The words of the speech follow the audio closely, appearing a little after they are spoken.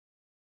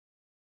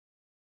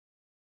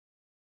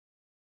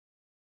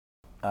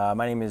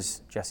My name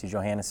is Jesse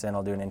Johannesson.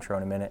 I'll do an intro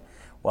in a minute.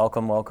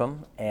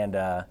 Welcome. And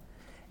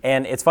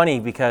it's funny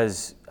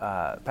because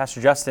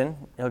Pastor Justin,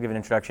 he'll give an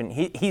introduction.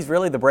 He's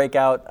really the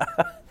breakout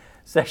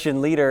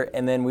session leader,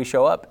 and then we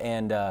show up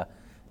and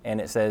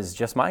it says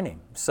just my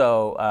name.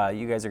 So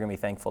you guys are going to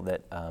be thankful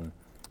that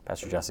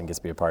Pastor Justin gets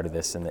to be a part of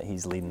this and that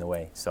he's leading the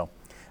way. So,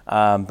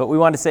 but we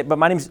wanted to say, but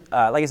my name's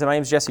like I said, my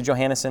name's Jesse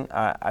Johannesson.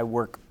 I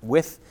work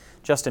with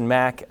Justin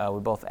Mack.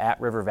 We're both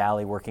at River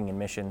Valley working in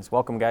missions.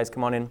 Welcome, guys.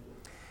 Come on in.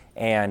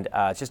 And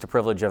it's just a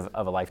privilege of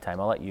a lifetime.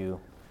 I'll let you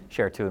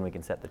share too, and we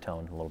can set the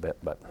tone a little bit.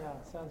 But yeah,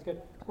 sounds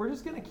good. We're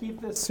just going to keep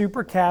this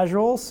super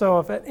casual. So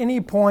if at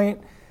any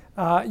point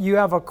you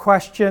have a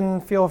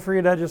question, feel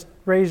free to just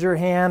raise your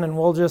hand, and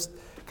we'll just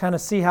kind of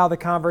see how the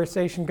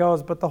conversation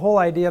goes. But the whole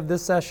idea of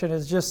this session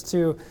is just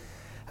to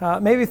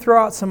maybe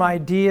throw out some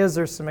ideas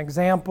or some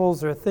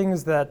examples or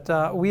things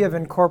that we have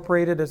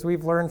incorporated as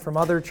we've learned from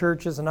other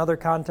churches and other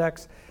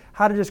contexts,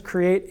 how to just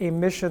create a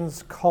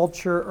missions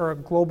culture or a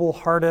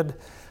global-hearted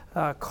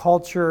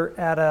culture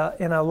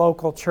in a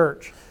local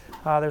church.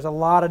 There's a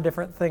lot of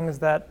different things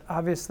that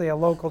obviously a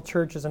local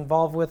church is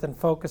involved with and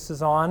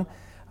focuses on,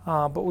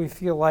 but we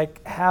feel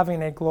like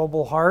having a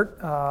global heart,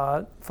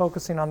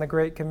 focusing on the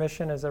Great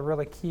Commission is a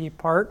really key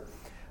part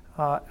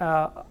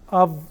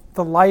of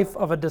the life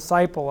of a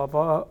disciple,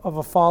 of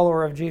a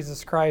follower of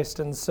Jesus Christ.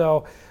 And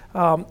so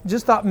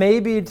just thought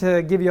maybe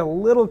to give you a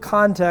little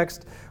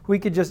context, we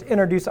could just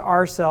introduce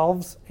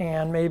ourselves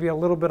and maybe a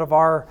little bit of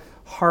our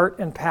heart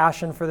and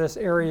passion for this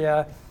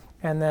area,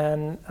 and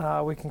then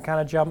we can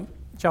kind of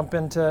jump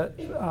into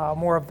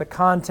more of the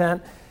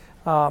content.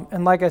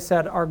 And like I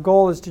said, our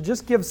goal is to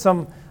just give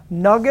some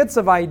nuggets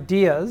of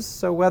ideas.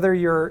 So whether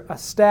you're a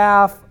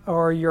staff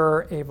or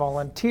you're a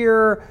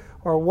volunteer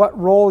or what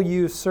role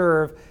you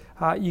serve,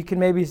 you can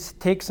maybe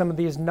take some of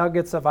these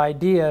nuggets of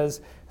ideas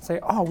and say,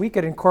 oh, we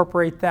could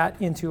incorporate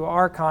that into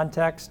our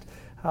context.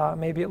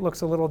 Maybe it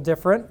looks a little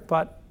different,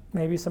 but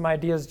maybe some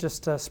ideas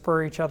just to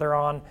spur each other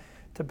on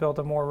to build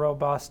a more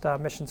robust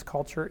missions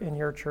culture in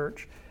your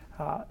church.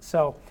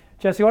 So,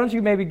 Jesse, why don't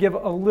you maybe give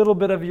a little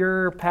bit of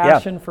your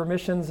passion for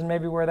missions and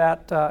maybe where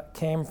that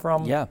came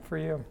from for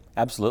you?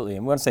 Absolutely.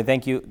 And we want to say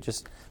thank you,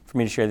 just for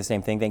me to share the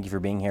same thing. Thank you for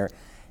being here.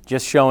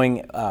 Just showing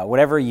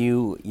whatever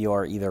your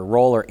either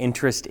role or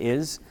interest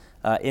is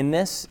in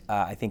this.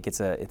 I think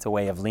it's a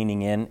way of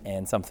leaning in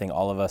and something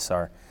all of us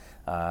are.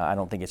 I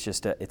don't think it's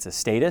just it's a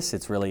status.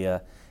 It's really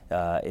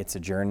it's a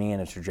journey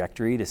and a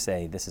trajectory to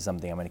say this is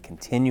something I'm going to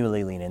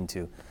continually lean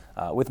into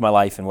with my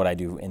life and what I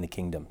do in the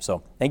kingdom.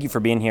 So thank you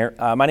for being here.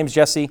 My name is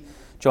Jesse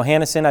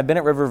Johannesson. I've been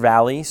at River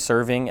Valley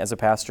serving as a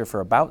pastor for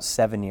about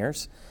 7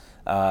 years.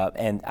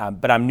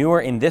 But I'm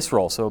newer in this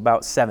role, so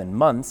about 7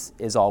 months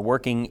is all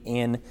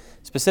working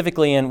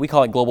specifically in, we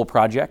call it Global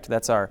Project.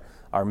 That's our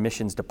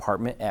missions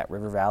department at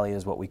River Valley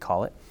is what we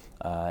call it.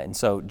 And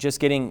so just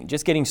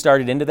getting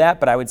started into that,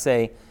 but I would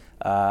say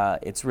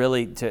it's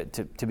really,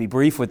 to be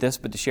brief with this,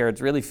 but to share,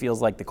 it really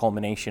feels like the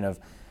culmination of,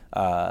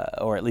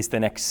 or at least the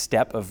next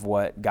step of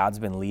what God's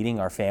been leading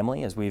our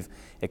family as we've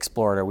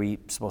explored. Are we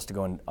supposed to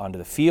go onto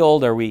the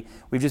field? We've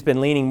just been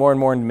leaning more and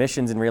more into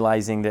missions and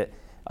realizing that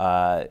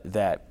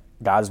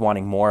God is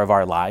wanting more of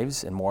our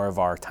lives and more of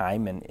our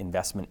time and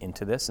investment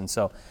into this. And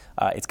so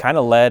it's kind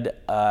of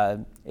led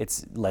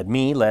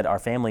our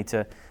family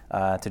to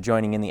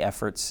joining in the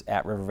efforts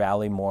at River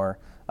Valley more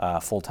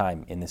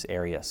full-time in this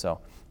area. So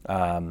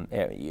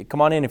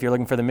come on in if you're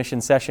looking for the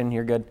mission session.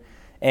 You're good.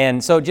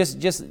 And so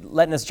just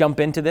letting us jump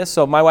into this.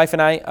 So my wife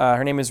and I,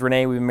 her name is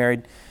Renee. We've been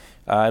married,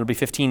 it'll be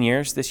 15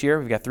 years this year.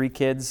 We've got 3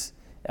 kids,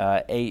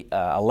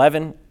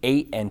 11,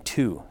 8, and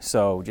 2.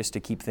 So just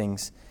to keep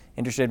things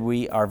interested,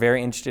 we are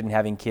very interested in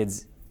having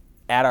kids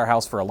at our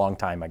house for a long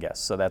time, I guess.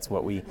 So that's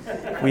what we've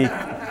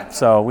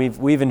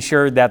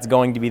ensured that's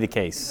going to be the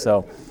case.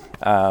 So,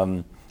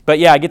 but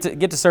yeah, I get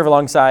to serve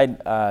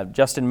alongside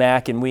Justin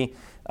Mack, and we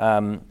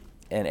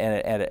and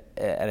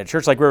at a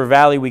church like River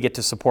Valley, we get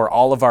to support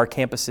all of our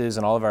campuses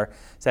and all of our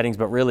settings.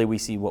 But really, we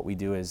see what we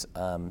do as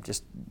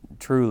just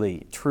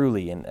truly,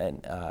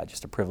 and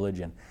just a privilege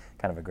and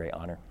kind of a great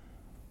honor.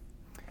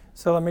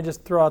 So let me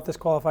just throw out this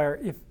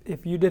qualifier.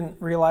 If you didn't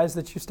realize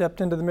that you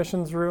stepped into the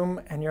missions room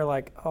and you're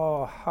like,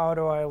 oh, how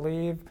do I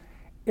leave?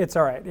 It's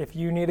all right. If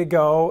you need to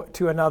go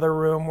to another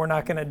room, we're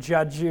not going to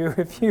judge you.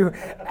 If you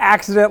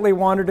accidentally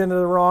wandered into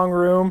the wrong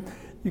room,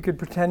 you could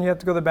pretend you have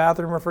to go to the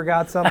bathroom or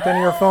forgot something.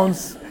 Your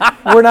phone's,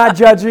 we're not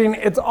judging.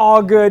 It's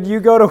all good. You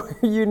go to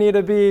where you need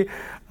to be.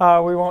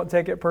 We won't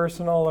take it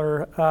personal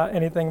or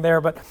anything there.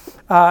 But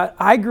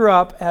I grew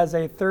up as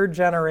a third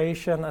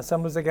generation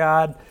Assemblies of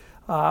God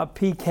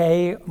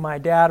PK. My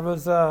dad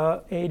was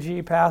a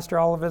AG pastor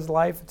all of his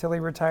life until he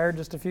retired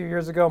just a few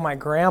years ago. My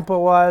grandpa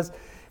was.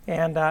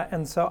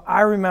 And so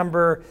I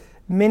remember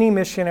many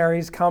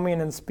missionaries coming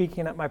and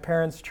speaking at my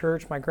parents'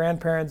 church, my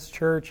grandparents'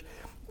 church,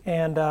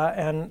 and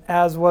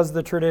as was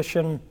the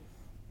tradition,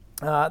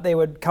 they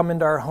would come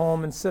into our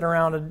home and sit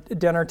around a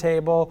dinner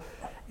table.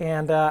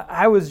 And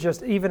I was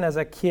just, even as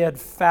a kid,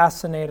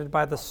 fascinated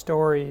by the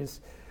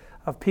stories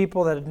of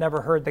people that had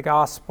never heard the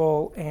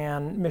gospel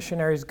and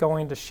missionaries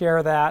going to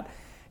share that.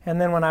 And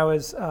then when I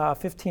was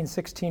 15,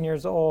 16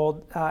 years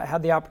old, I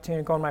had the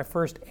opportunity to go on my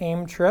first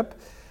AIM trip,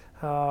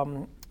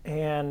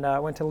 and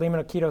went to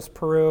Lima, Iquitos,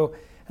 Peru.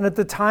 And at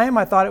the time,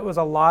 I thought it was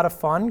a lot of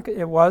fun.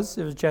 It was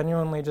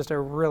genuinely just a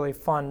really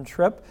fun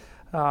trip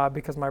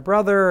because my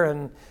brother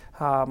and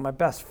my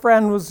best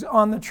friend was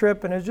on the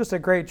trip, and it was just a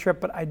great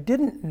trip. But I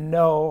didn't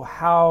know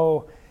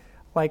how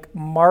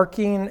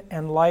marking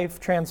and life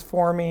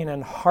transforming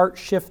and heart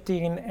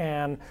shifting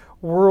and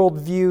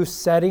worldview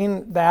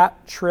setting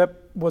that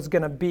trip was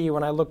going to be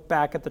when I look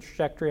back at the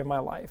trajectory of my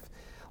life.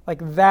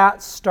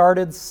 That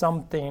started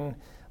something.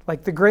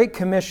 The Great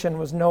Commission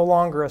was no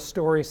longer a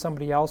story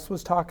somebody else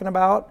was talking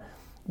about,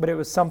 but it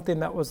was something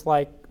that was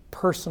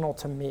personal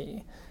to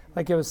me.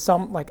 It was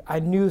I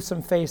knew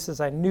some faces,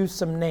 I knew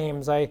some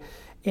names,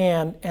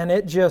 and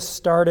it just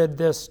started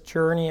this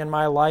journey in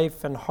my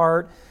life and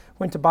heart.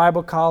 Went to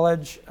Bible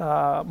college,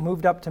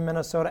 moved up to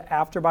Minnesota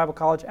after Bible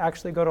college,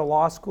 actually go to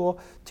law school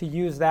to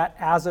use that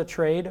as a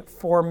trade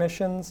for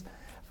missions,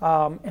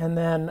 and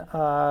then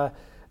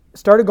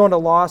started going to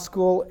law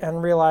school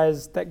and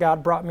realized that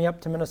God brought me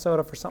up to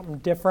Minnesota for something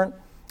different.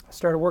 I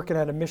started working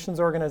at a missions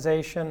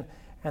organization,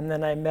 and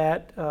then I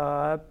met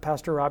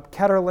Pastor Rob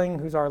Ketterling,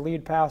 who's our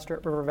lead pastor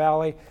at River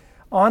Valley,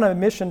 on a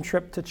mission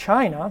trip to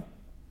China.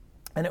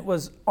 And it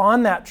was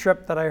on that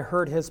trip that I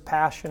heard his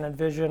passion and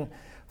vision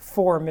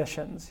for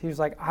missions. He was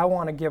like, I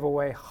want to give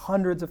away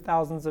hundreds of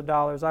thousands of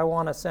dollars. I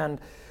want to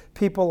send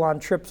people on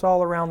trips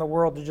all around the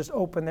world to just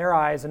open their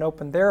eyes and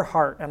open their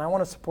heart. And I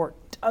want to support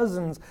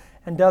dozens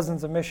and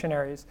dozens of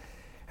missionaries.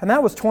 And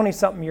that was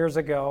 20-something years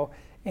ago.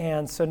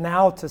 And so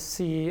now to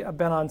see, I've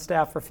been on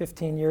staff for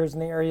 15 years in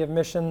the area of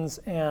missions,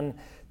 and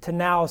to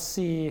now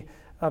see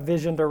a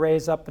vision to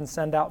raise up and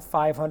send out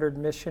 500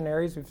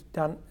 missionaries.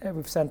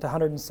 We've sent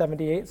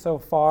 178 so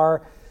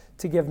far,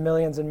 to give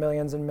millions and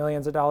millions and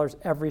millions of dollars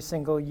every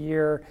single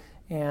year,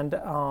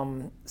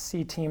 and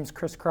see teams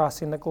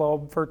crisscrossing the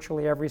globe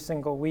virtually every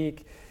single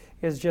week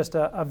is just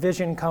a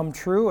vision come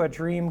true, a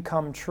dream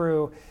come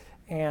true.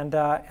 And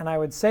I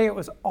would say it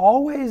was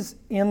always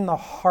in the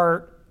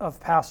heart of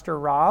Pastor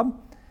Rob,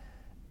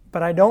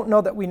 but I don't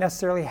know that we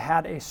necessarily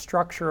had a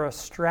structure, a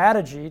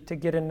strategy to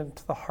get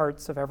into the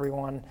hearts of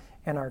everyone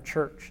in our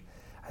church.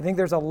 I think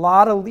there's a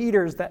lot of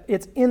leaders that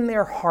it's in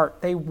their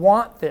heart. They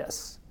want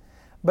this.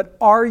 But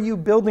are you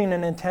building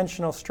an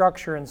intentional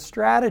structure and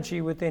strategy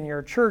within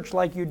your church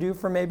like you do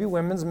for maybe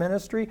women's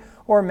ministry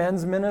or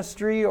men's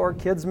ministry or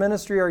kids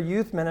ministry or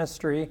youth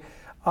ministry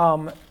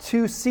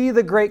to see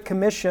the Great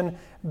Commission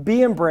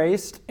be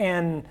embraced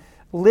and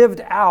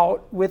lived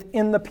out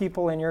within the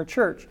people in your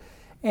church?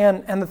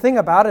 And the thing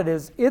about it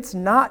is, it's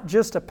not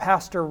just a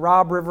Pastor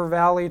Rob River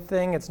Valley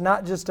thing. It's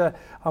not just a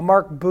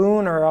Mark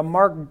Boone or a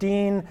Mark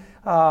Dean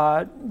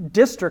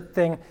district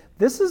thing.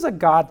 This is a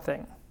God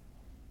thing.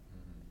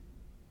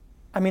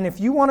 I mean, if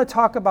you want to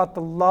talk about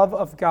the love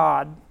of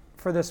God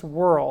for this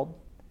world,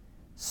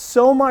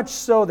 so much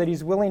so that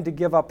he's willing to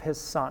give up his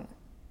son.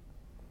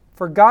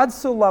 For God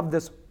so loved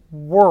this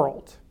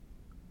world.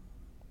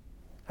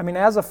 I mean,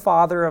 as a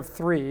father of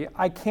three,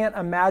 I can't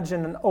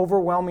imagine an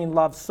overwhelming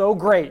love so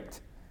great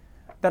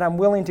that I'm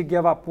willing to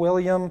give up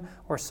William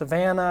or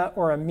Savannah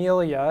or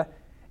Amelia,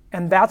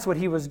 and that's what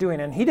he was doing.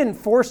 And he didn't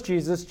force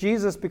Jesus.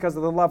 Jesus, because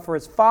of the love for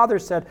his Father,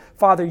 said,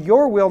 Father,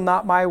 your will,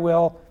 not my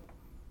will.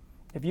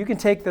 If you can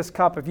take this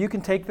cup, if you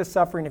can take this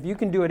suffering, if you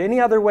can do it any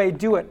other way,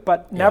 do it,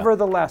 but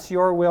nevertheless,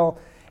 your will.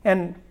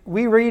 And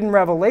we read in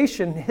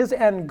Revelation, his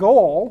end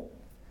goal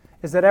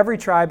is that every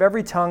tribe,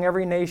 every tongue,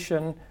 every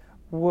nation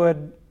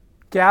would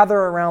gather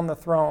around the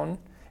throne.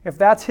 If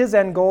that's his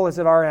end goal, is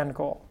it our end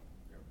goal?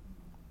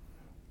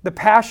 The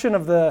passion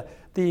of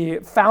the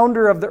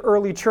founder of the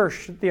early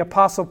church, the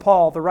Apostle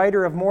Paul, the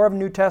writer of more of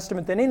New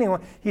Testament than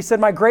anyone, he said,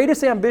 my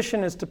greatest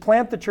ambition is to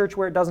plant the church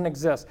where it doesn't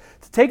exist,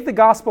 to take the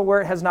gospel where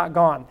it has not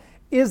gone.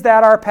 Is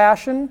that our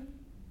passion?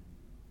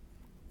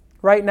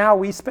 Right now,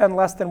 we spend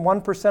less than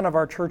 1% of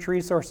our church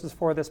resources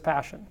for this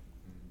passion.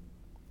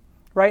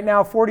 Right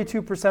now,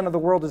 42% of the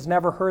world has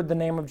never heard the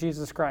name of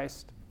Jesus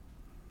Christ.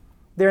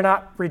 They're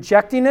not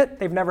rejecting it.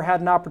 They've never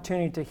had an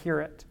opportunity to hear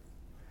it.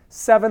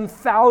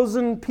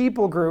 7,000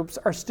 people groups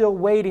are still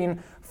waiting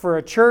for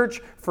a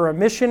church, for a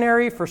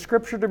missionary, for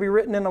Scripture to be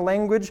written in a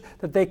language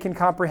that they can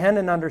comprehend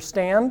and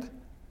understand.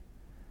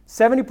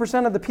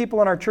 70% of the people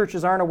in our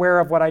churches aren't aware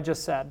of what I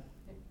just said.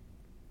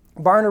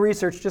 Barna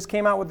Research just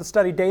came out with a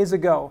study days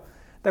ago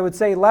that would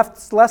say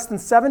less than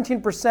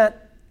 17%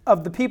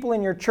 of the people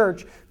in your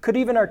church could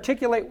even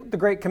articulate the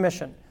Great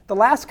Commission, the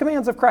last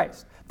commands of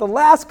Christ. The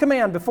last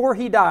command before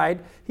he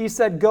died, he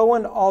said, go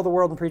into all the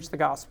world and preach the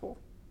gospel.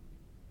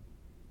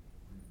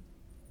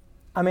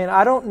 I mean,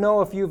 I don't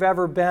know if you've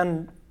ever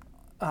been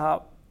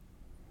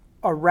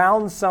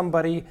around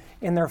somebody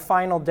in their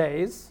final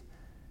days.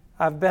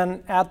 I've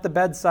been at the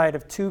bedside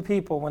of two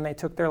people when they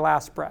took their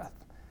last breath,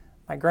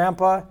 my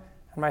grandpa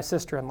and my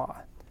sister-in-law.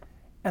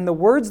 And the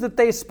words that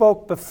they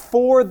spoke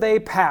before they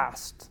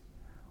passed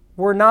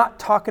were not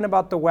talking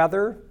about the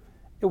weather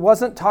It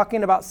wasn't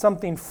talking about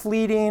something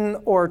fleeting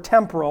or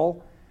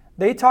temporal.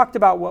 They talked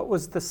about what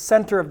was the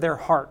center of their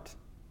heart.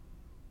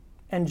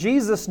 And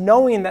Jesus,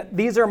 knowing that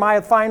these are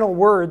my final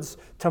words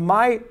to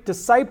my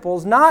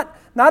disciples, not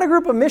a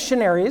group of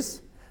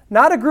missionaries,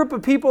 not a group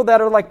of people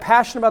that are like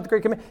passionate about the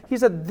Great Commission. He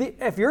said,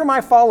 if you're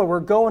my follower,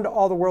 go into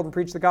all the world and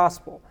preach the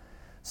gospel.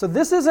 So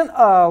this isn't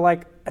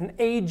like an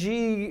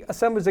AG,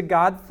 Assemblies of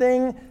God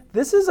thing.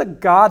 This is a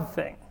God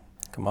thing.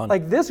 Come on.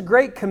 Like this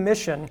Great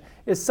Commission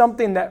is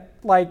something that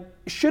like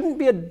shouldn't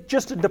be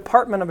just a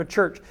department of a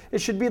church. It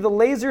should be the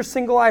laser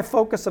single eye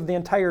focus of the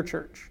entire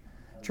church.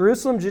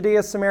 Jerusalem,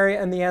 Judea,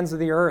 Samaria, and the ends of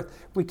the earth.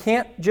 We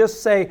can't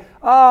just say,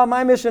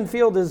 my mission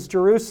field is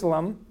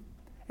Jerusalem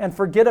and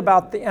forget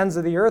about the ends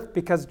of the earth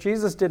because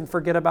Jesus didn't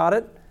forget about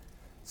it.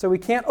 So we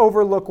can't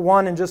overlook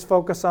one and just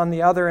focus on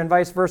the other and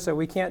vice versa.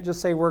 We can't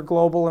just say we're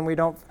global and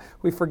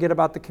we forget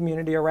about the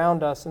community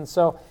around us. And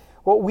so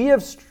what we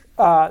have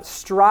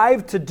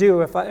strived to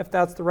do, if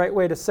that's the right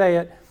way to say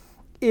it,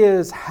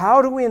 is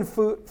how do we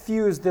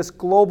infuse this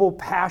global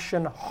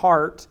passion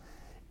heart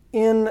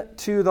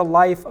into the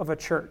life of a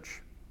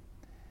church?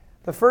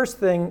 The first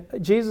thing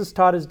Jesus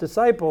taught his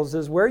disciples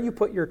is where you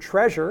put your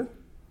treasure,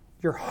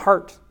 your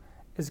heart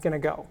is going to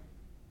go.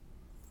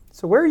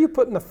 So where are you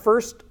putting the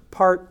first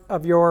part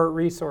of your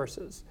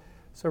resources?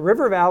 So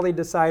River Valley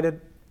decided,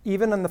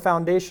 even in the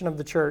foundation of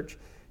the church,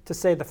 to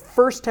say the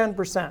first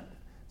 10%.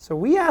 So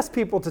we ask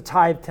people to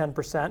tithe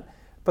 10%,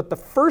 but the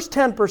first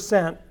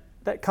 10%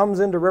 that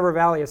comes into River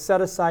Valley is set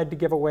aside to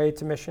give away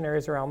to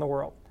missionaries around the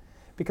world.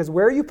 Because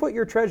where you put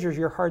your treasures,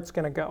 your heart's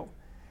going to go.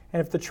 And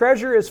if the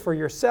treasure is for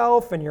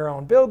yourself and your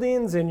own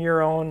buildings and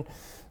your own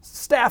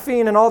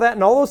staffing and all that,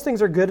 and all those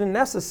things are good and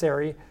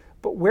necessary,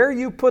 but where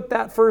you put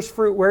that first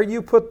fruit, where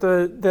you put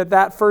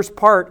that first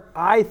part,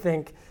 I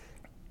think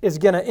is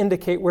going to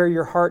indicate where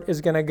your heart is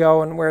going to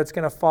go and where it's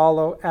going to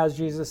follow, as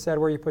Jesus said,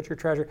 where you put your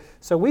treasure.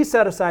 So we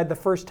set aside the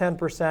first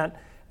 10%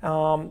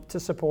 to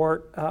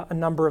support a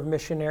number of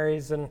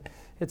missionaries, and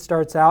it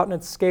starts out and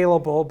it's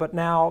scalable, but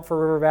now for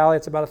River Valley,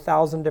 it's about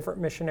 1,000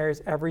 different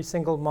missionaries every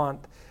single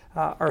month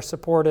are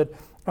supported.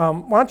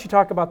 Why don't you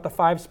talk about the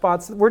 5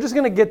 spots? We're just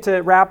going to get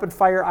to rapid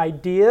fire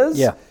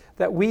ideas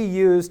that we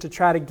use to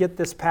try to get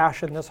this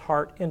passion, this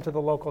heart into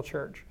the local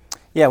church.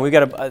 Yeah, we've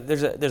got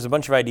there's a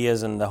bunch of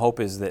ideas, and the hope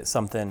is that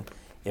something,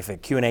 if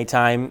at Q&A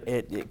time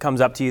it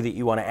comes up to you that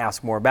you want to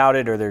ask more about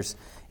it, or there's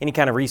any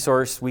kind of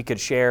resource we could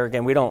share.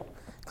 Again, we don't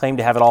claim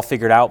to have it all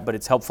figured out, but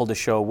it's helpful to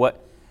show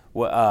what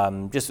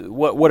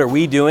are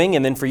we doing,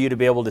 and then for you to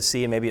be able to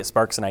see, and maybe it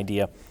sparks an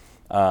idea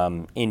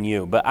in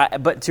you.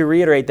 But to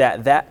reiterate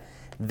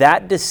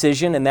that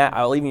decision, and that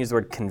I'll even use the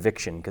word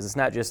conviction, because it's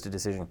not just a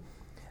decision,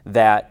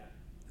 that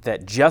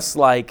just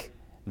like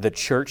the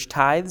church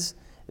tithes,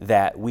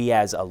 that we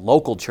as a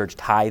local church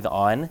tithe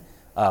on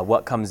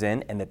what comes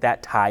in, and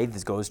that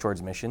tithe goes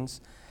towards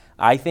missions.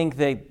 I think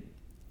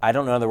I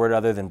don't know another word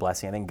other than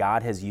blessing. I think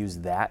God has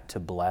used that to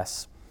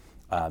bless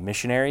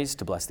missionaries,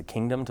 to bless the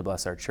kingdom, to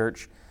bless our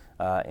church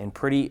in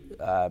pretty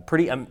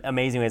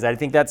amazing ways. I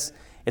think it's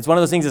one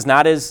of those things.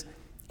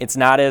 It's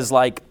not as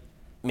like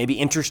maybe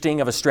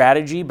interesting of a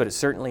strategy, but it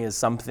certainly is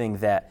something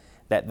that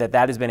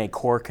has been a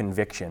core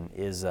conviction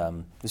is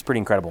pretty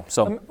incredible.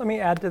 So let me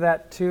add to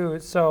that too.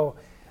 So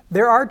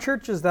there are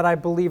churches that I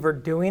believe are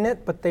doing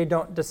it, but they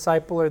don't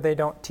disciple or they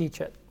don't teach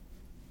it.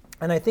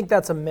 And I think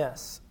that's a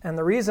miss. And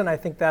the reason I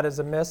think that is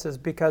a miss is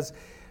because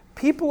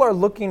people are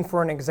looking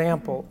for an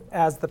example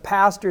as the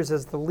pastors,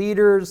 as the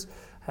leaders,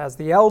 as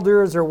the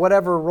elders, or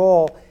whatever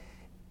role.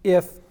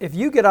 If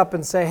you get up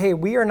and say, hey,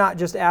 we are not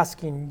just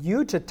asking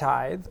you to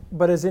tithe,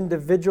 but as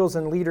individuals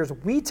and leaders,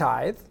 we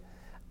tithe,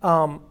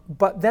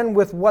 but then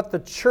with what the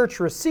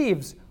church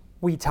receives,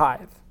 we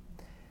tithe.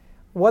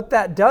 What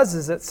that does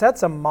is it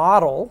sets a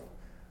model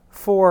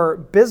for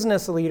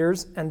business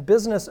leaders and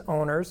business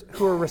owners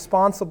who are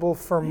responsible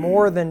for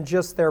more than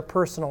just their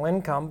personal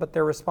income, but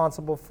they're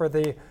responsible for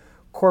the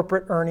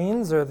corporate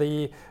earnings or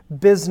the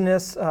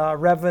business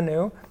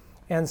revenue.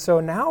 And so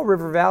now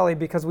River Valley,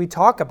 because we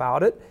talk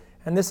about it,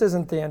 and this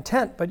isn't the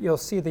intent, but you'll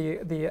see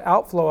the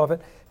outflow of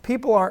it,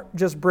 people aren't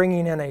just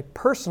bringing in a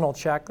personal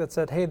check that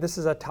said, hey, this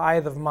is a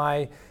tithe of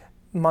my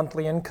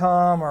monthly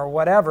income or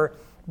whatever,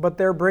 but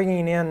they're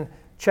bringing in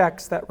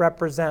checks that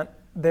represent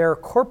their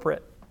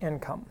corporate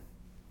income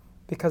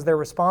because they're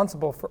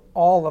responsible for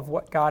all of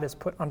what God has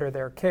put under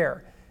their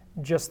care,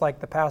 just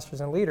like the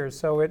pastors and leaders.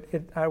 So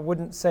I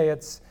wouldn't say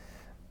it's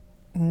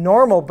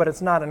normal, but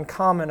it's not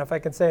uncommon, if I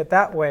can say it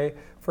that way,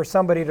 for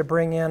somebody to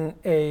bring in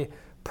a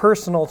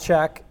personal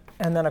check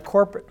and then a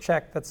corporate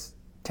check that's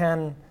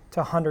 10 to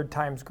 100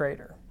 times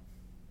greater.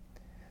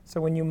 So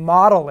when you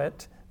model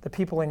it, the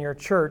people in your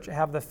church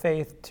have the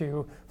faith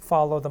to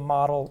follow the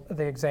model,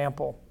 the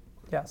example.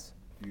 Yes?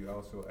 Do you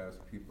also ask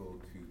people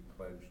to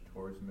pledge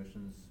towards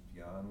missions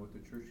beyond what the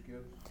church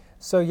gives?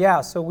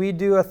 So we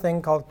do a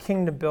thing called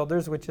Kingdom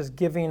Builders, which is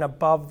giving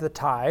above the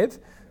tithe.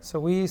 So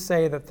we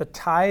say that the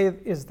tithe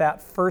is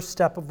that first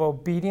step of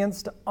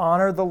obedience to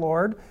honor the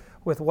Lord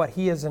with what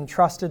He has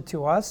entrusted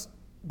to us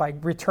by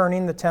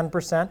returning the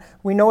 10%.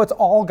 We know it's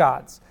all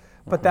God's,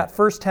 But that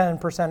first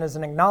 10% is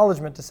an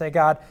acknowledgement to say,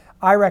 God,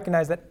 I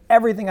recognize that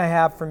everything I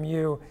have from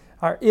you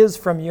is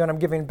from you and I'm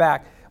giving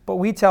back. But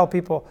we tell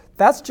people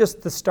that's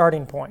just the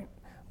starting point.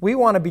 We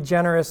want to be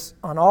generous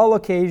on all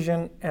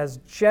occasion, as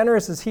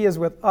generous as he is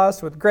with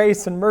us, with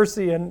grace and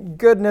mercy and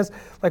goodness.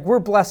 Like, we're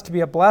blessed to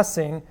be a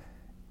blessing.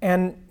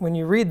 And when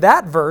you read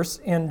that verse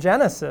in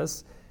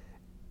Genesis,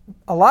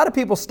 a lot of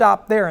people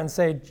stop there and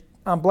say,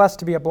 I'm blessed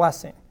to be a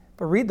blessing.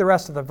 But read the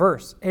rest of the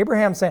verse.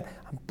 Abraham's saying,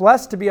 I'm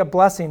blessed to be a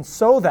blessing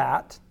so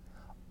that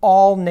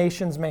all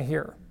nations may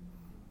hear.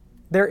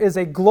 There is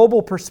a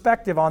global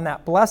perspective on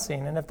that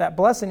blessing. And if that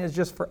blessing is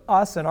just for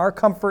us and our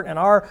comfort and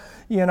our,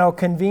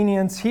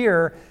 convenience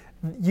here,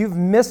 you've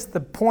missed the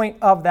point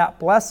of that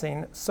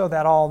blessing so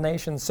that all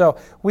nations. So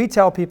we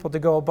tell people to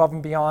go above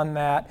and beyond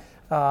that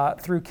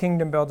through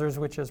Kingdom Builders,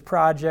 which is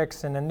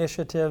projects and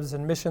initiatives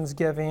and missions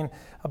giving,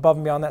 above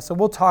and beyond that. So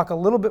we'll talk a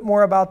little bit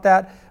more about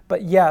that.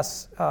 But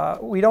yes,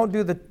 we don't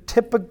do the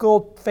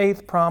typical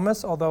faith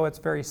promise, although it's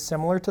very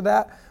similar to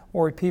that,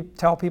 where we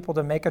tell people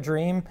to make a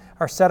dream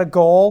or set a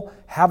goal,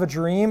 have a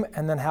dream,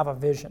 and then have a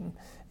vision,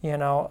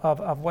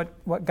 of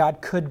what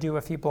God could do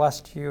if he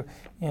blessed you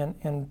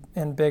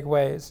in big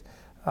ways.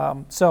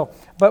 But That's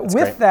with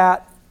great.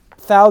 that,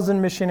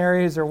 1,000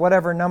 missionaries or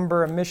whatever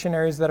number of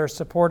missionaries that are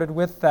supported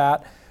with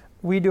that,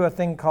 we do a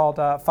thing called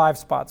 5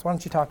 spots. Why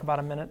don't you talk about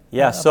a minute?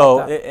 Yeah, about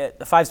so that?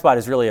 the 5 spot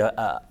is really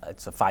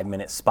it's a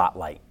 5-minute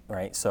spotlight,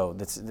 right? So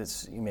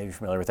that's you may be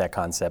familiar with that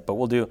concept, but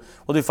we'll do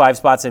 5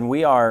 spots, and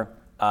we are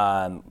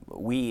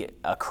we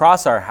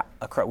across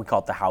we call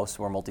it the house.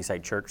 We're a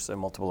multi-site church, so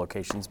multiple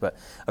locations, but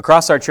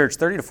across our church,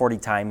 30 to 40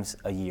 times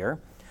a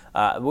year,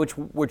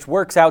 which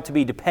works out to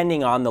be,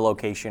 depending on the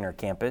location or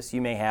campus,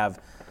 you may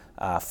have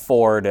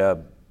 4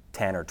 to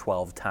 10 or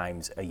 12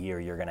 times a year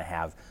you're going to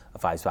have a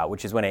 5 spot,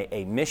 which is when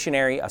a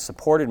missionary, a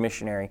supported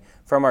missionary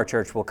from our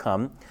church will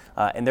come,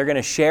 and they're going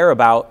to share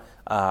about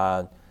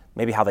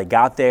maybe how they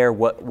got there,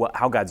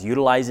 how God's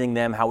utilizing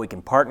them, how we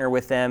can partner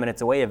with them, and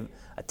it's a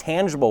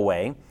tangible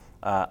way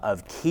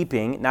of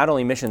keeping not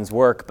only missions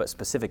work, but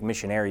specific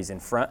missionaries in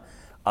front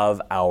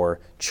of our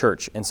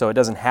church. And so it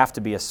doesn't have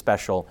to be a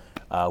special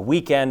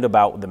weekend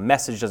the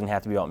message doesn't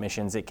have to be about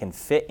missions. It can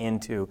fit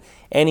into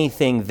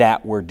anything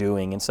that we're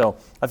doing. And so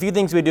a few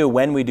things we do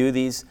when we do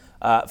these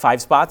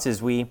 5 spots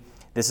is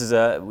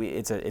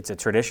it's a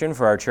tradition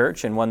for our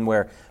church, and one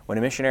where when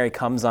a missionary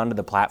comes onto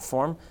the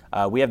platform,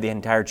 we have the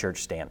entire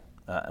church stand.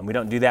 And we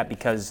don't do that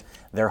because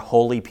they're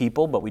holy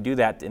people, but we do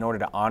that in order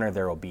to honor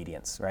their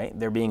obedience, right?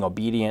 They're being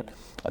obedient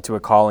to a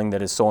calling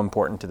that is so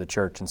important to the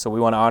church. And so we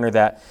want to honor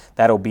that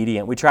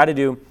obedient. We try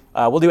to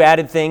we'll do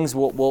added things.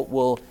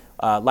 We'll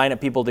line up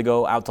people to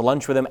go out to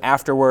lunch with them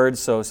afterwards.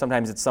 So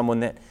sometimes it's someone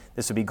that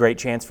this would be a great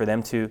chance for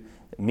them to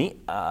meet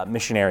a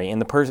missionary in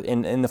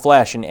the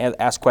flesh and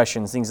ask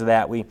questions, things of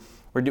that. We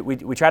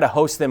try to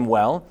host them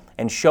well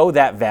and show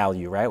that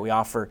value, right? We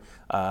offer,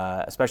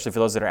 especially for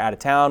those that are out of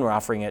town, we're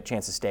offering a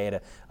chance to stay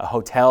at a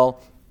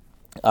hotel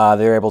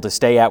they're able to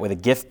stay at with a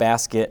gift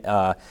basket.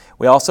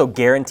 We also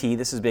guarantee,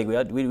 this is big,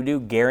 we do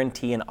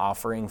guarantee an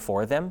offering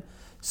for them.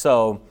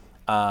 So,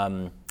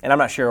 and I'm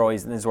not sure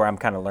always, this is where I'm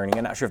kind of learning,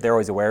 I'm not sure if they're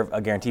always aware of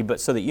a guarantee, but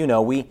so that you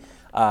know, we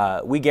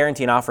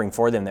guarantee an offering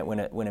for them that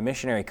when a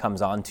missionary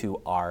comes onto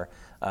our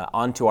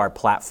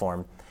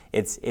platform,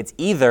 it's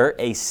either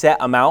a set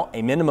amount,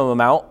 a minimum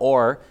amount,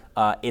 or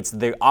it's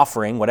the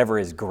offering, whatever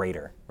is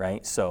greater,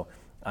 right? So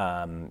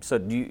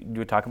do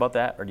you talk about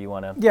that, or do you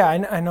want to? Yeah,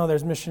 I know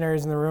there's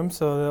missionaries in the room,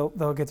 so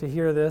they'll get to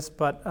hear this,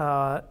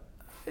 but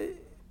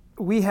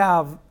we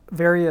have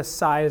various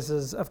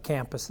sizes of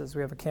campuses.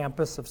 We have a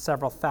campus of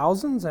several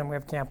thousands, and we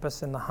have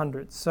campus in the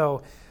hundreds.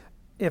 So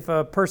if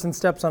a person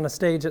steps on a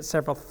stage at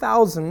several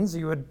thousands,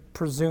 you would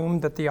presume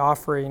that the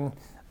offering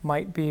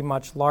might be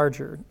much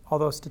larger,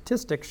 although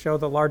statistics show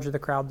the larger the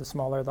crowd, the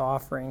smaller the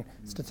offering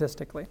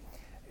statistically.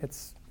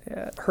 It's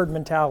herd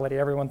mentality.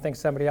 Everyone thinks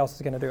somebody else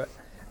is going to do it.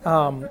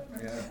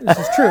 This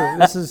is true.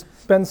 This has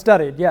been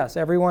studied. Yes,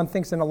 everyone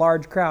thinks in a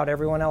large crowd,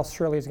 everyone else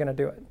surely is going to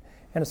do it.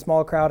 In a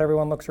small crowd,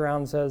 everyone looks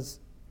around and says,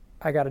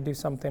 I got to do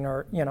something,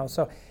 or,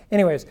 so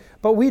anyways,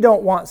 but we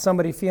don't want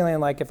somebody feeling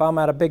like if I'm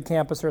at a big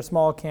campus or a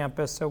small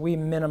campus, so we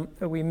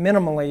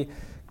minimally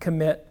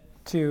commit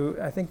to,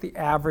 I think the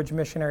average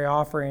missionary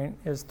offering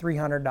is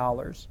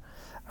 $300.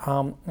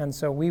 And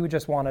so we would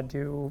just want to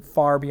do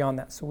far beyond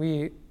that. So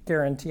we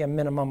guarantee a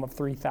minimum of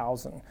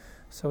 $3,000.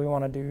 So we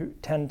want to do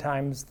 10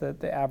 times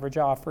the average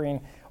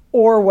offering,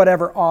 or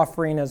whatever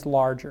offering is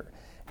larger.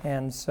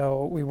 And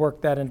so we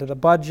work that into the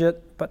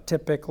budget, but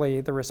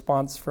typically the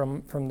response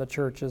from the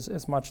church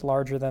is much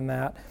larger than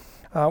that.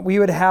 We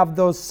would have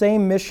those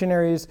same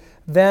missionaries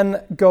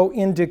then go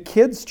into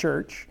kids'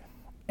 church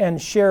and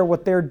share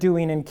what they're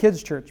doing in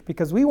kids' church,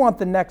 because we want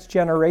the next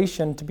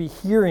generation to be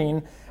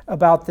hearing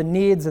about the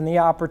needs and the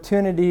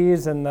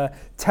opportunities and the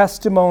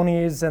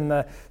testimonies and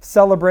the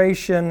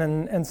celebration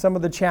and some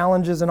of the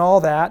challenges and all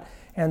that.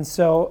 And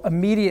so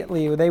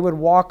immediately they would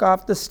walk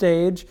off the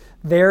stage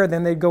there,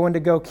 then they'd go into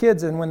Go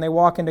Kids, and when they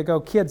walk into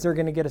Go Kids, they're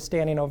going to get a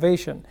standing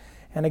ovation.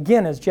 And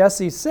again, as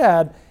Jesse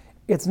said,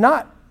 it's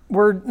not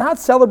not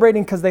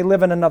celebrating because they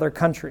live in another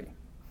country.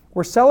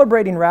 We're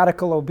celebrating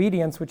radical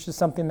obedience, which is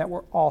something that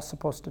we're all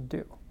supposed to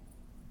do,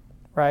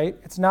 right?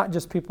 It's not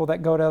just people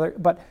that go to other,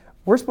 but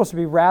we're supposed to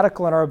be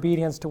radical in our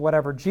obedience to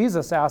whatever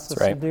Jesus asks us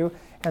to do.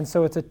 And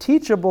so it's a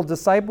teachable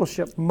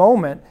discipleship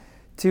moment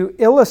to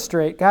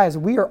illustrate, guys,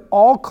 we are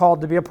all called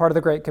to be a part of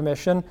the Great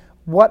Commission.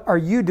 What are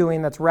you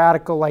doing that's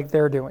radical like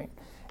they're doing?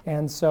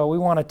 And so we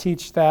want to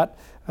teach that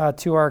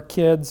to our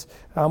kids.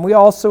 We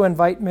also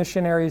invite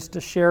missionaries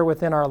to share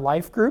within our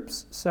life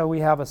groups. So we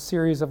have a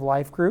series of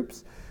life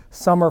groups.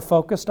 Some are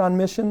focused on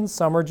missions.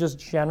 Some are just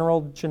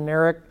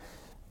generic,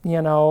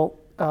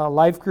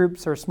 life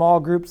groups or small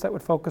groups that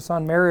would focus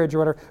on marriage or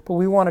whatever. But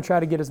we want to try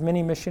to get as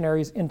many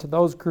missionaries into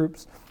those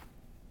groups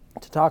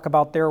to talk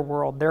about their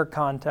world, their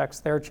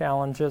context, their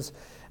challenges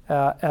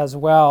as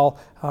well.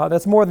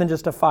 That's more than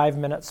just a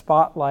 5-minute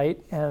spotlight,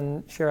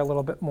 and share a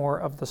little bit more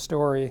of the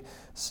story.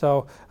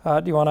 So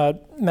do you want to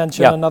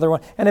mention another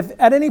one? And if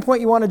at any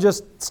point you want to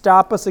just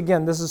stop us,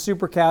 again, this is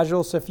super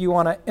casual, so if you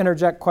want to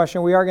interject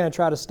question, we are going to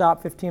try to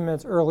stop 15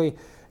 minutes early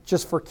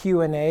just for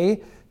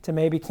Q&A to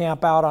maybe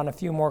camp out on a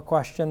few more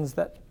questions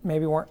that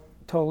maybe weren't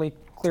totally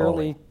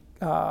clearly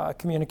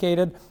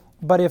communicated.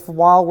 But if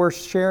while we're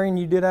sharing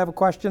you did have a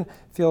question,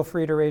 feel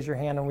free to raise your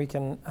hand and we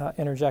can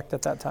interject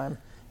at that time.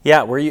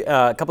 Yeah,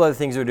 a couple other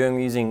things we're doing. We're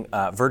using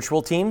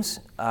virtual teams.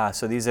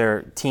 So these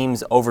are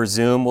teams over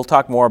Zoom. We'll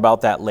talk more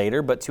about that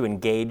later, but to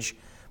engage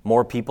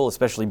more people,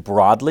 especially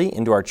broadly,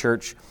 into our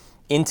church,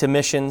 into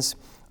missions.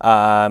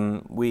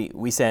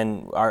 We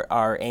send,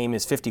 our aim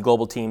is 50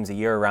 global teams a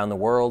year around the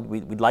world.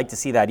 We'd like to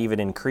see that even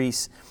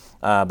increase.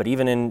 But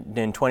even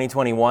in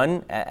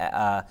 2021,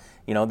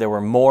 there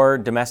were more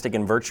domestic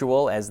and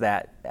virtual as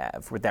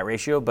with that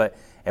ratio. But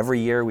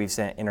every year we've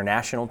sent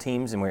international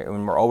teams, and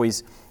we're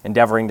always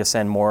endeavoring to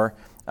send more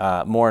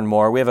and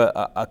more. We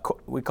have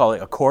we call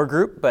it a core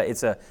group, but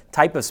it's a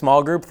type of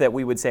small group that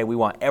we would say we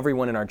want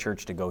everyone in our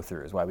church to go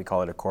through. Is why we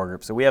call it a core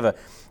group. So we have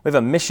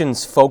a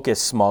missions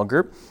focused small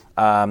group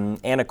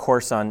and a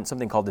course on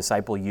something called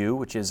Disciple U,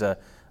 which is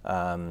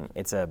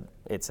it's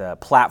a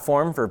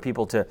platform for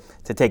people to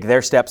take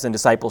their steps in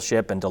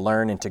discipleship and to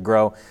learn and to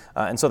grow.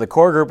 And so the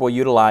core group will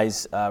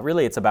utilize,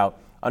 really it's about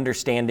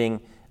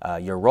understanding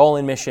your role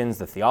in missions,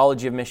 the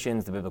theology of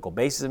missions, the biblical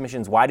basis of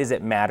missions. Why does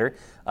it matter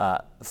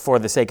for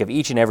the sake of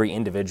each and every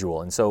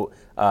individual? And so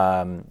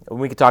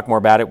we could talk more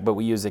about it, but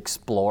we use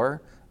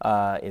Explore,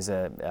 is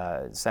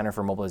a Center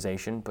for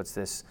Mobilization, puts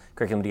this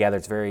curriculum together.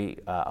 It's very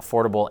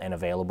affordable and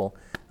available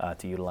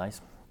to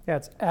utilize. Yeah,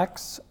 it's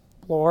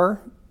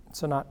Explore.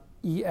 So not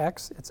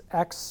EX, it's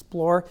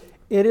Explore.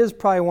 It is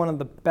probably one of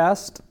the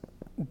best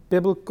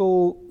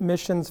biblical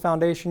missions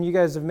foundation. You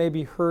guys have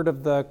maybe heard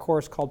of the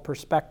course called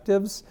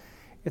Perspectives.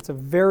 It's a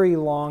very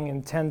long,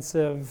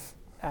 intensive,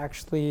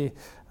 actually,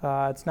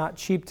 it's not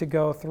cheap to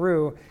go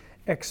through.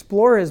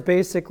 Explore is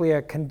basically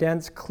a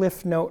condensed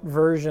Cliff Note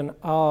version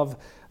of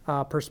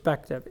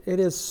Perspective. It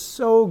is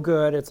so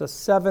good. It's a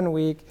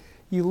 7-week.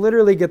 You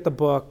literally get the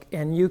book,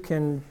 and you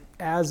can,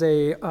 as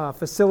a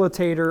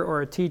facilitator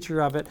or a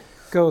teacher of it,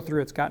 go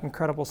through. It's got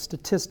incredible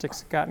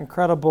statistics. It's got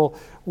incredible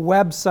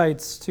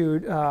websites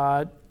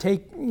to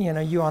take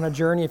you on a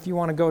journey if you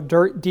want to go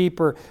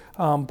deeper.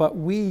 But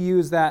we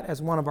use that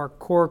as one of our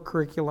core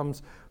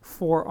curriculums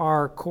for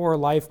our core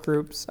life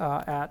groups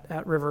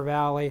at River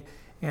Valley,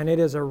 and it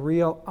is a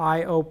real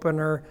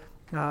eye-opener.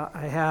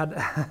 I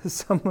had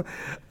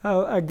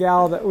a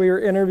gal that we were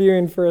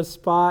interviewing for a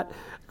spot.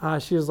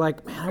 She was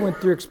like, "Man, I went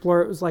through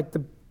Explore. It was like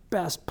the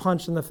best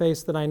punch in the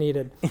face that I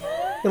needed."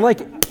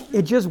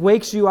 It just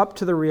wakes you up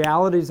to the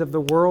realities of the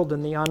world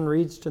and the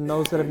unreached and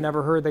those that have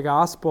never heard the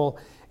gospel.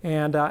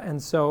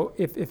 And so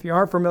if you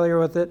aren't familiar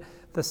with it,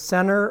 the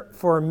Center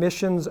for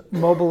Missions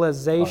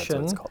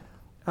Mobilization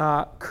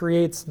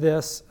creates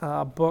this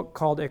book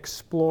called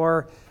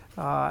Explore,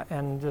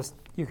 and just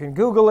you can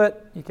Google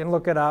it, you can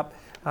look it up.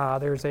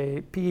 There's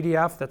a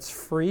PDF that's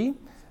free,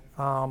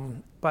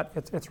 but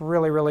it's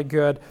really, really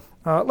good.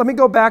 Let me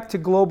go back to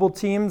global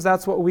teams.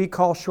 That's what we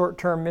call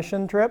short-term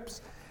mission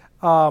trips.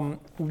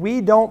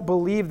 We don't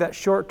believe that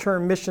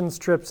short-term missions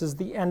trips is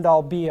the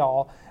end-all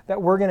be-all, that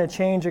we're going to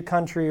change a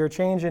country or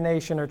change a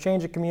nation or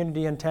change a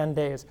community in 10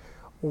 days.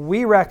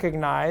 We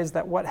recognize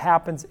that what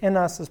happens in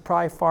us is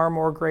probably far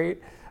more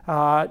great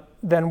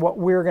than what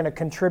we're going to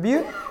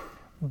contribute.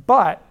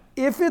 But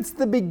if it's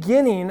the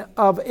beginning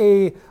of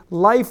a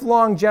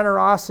lifelong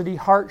generosity,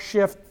 heart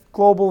shift,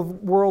 global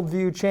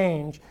worldview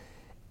change,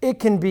 it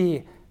can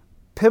be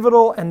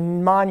pivotal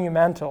and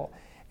monumental.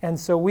 And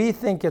so we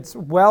think it's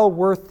well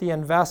worth the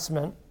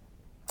investment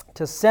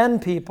to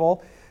send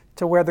people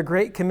to where the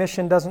Great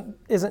Commission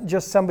isn't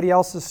just somebody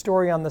else's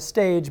story on the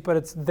stage, but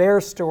it's their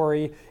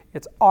story,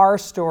 it's our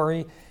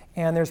story,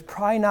 and there's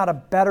probably not a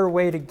better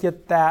way to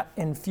get that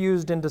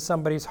infused into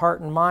somebody's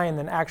heart and mind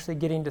than actually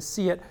getting to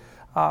see it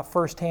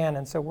firsthand.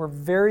 And so we're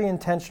very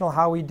intentional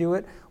how we do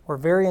it. We're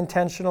very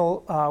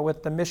intentional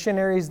with the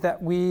missionaries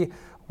that we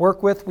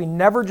work with. We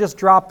never just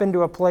drop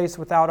into a place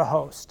without a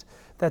host.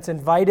 that's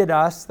invited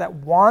us, that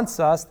wants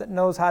us, that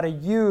knows how to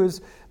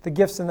use the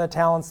gifts and the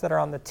talents that are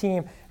on the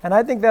team. And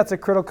I think that's a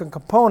critical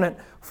component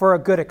for a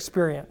good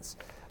experience.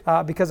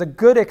 Because a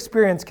good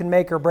experience can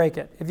make or break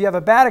it. If you have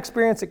a bad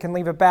experience, it can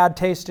leave a bad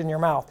taste in your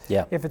mouth.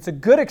 Yeah. If it's a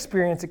good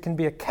experience, it can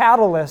be a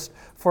catalyst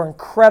for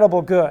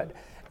incredible good.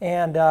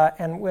 And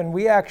when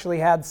we actually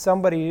had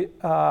somebody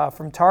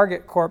from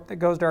Target Corp that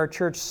goes to our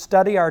church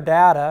study our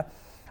data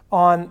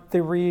on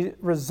the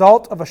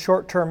result of a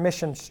short-term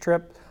missions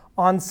trip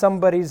on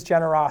somebody's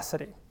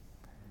generosity.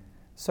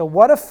 So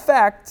what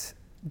effect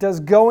does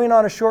going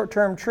on a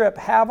short-term trip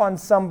have on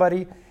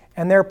somebody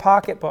and their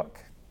pocketbook?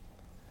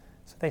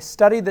 So they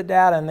studied the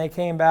data and they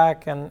came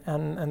back and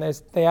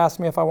they asked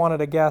me if I wanted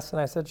to guess,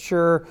 and I said,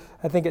 sure,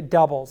 I think it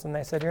doubles. And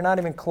they said, you're not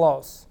even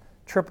close.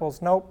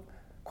 Triples, nope.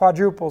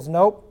 Quadruples,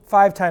 nope.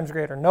 5 times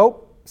greater,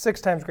 nope.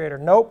 6 times greater,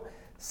 nope.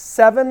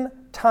 7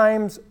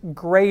 times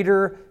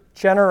greater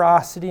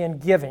generosity and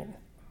giving.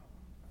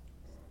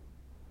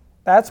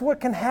 That's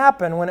what can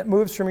happen when it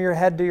moves from your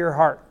head to your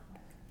heart.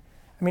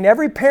 I mean,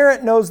 every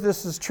parent knows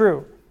this is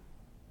true.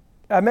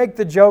 I make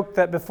the joke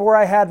that before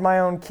I had my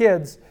own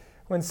kids,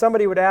 when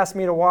somebody would ask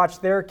me to watch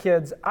their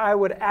kids, I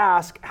would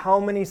ask, how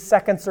many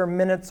seconds or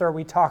minutes are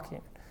we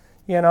talking?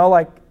 You know,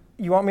 like,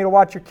 you want me to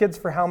watch your kids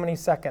for how many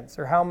seconds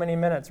or how many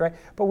minutes, right?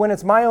 But when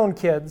it's my own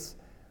kids,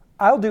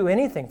 I'll do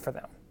anything for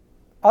them.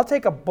 I'll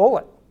take a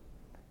bullet.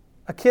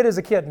 A kid is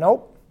a kid.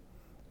 Nope.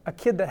 A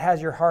kid that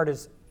has your heart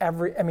is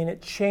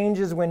it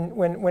changes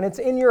when it's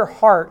in your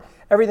heart,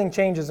 everything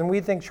changes. And we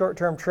think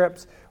short-term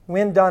trips,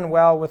 when done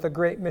well with a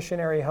great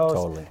missionary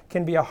host,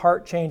 can be a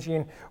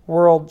heart-changing,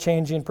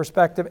 world-changing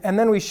perspective. And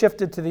then we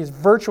shifted to these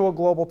virtual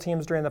global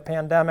teams during the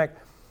pandemic,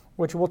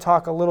 which we'll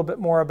talk a little bit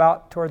more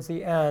about towards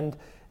the end,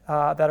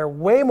 that are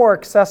way more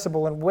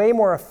accessible and way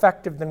more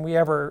effective than we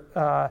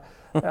ever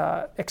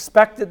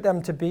expected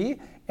them to be,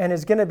 and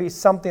is going to be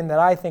something that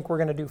I think we're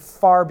going to do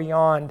far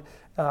beyond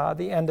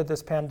the end of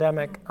this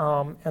pandemic.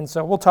 And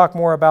so we'll talk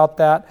more about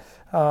that.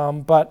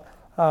 But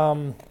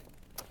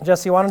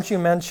Jesse, why don't you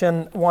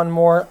mention one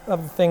more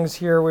of the things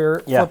here? We're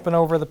flipping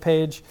over the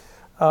page.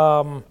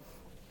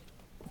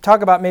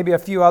 Talk about maybe a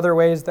few other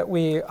ways that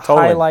we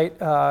highlight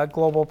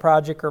global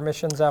project or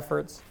missions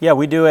efforts. Yeah,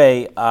 we do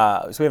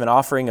so we have an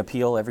offering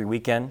appeal every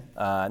weekend,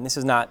 and this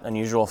is not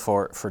unusual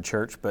for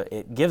church, but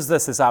it gives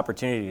us this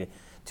opportunity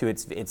to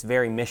it's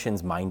very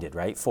missions minded,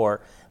 right?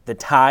 For the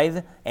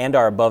tithe and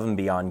our above and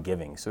beyond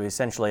giving. So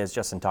essentially, as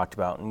Justin talked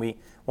about, and we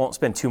won't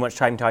spend too much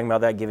time talking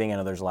about that giving. I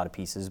know there's a lot of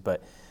pieces,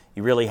 but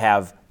you really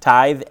have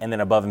tithe and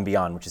then above and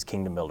beyond, which is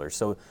Kingdom Builders.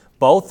 So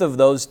both of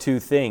those two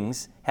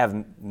things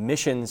have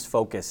missions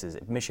focuses,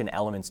 mission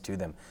elements to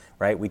them,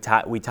 right? We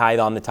tithe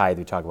on the tithe.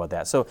 We talk about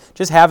that. So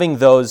just having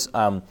those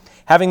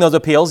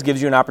appeals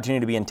gives you an opportunity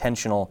to be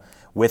intentional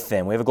with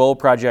them. We have a global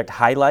project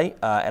highlight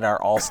at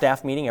our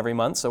all-staff meeting every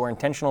month, so we're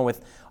intentional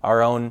with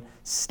our own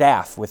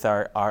staff, with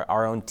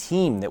our own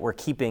team, that we're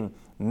keeping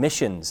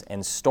missions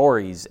and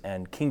stories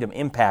and kingdom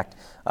impact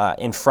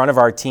in front of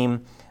our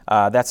team.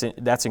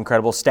 That's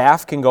incredible.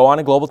 Staff can go on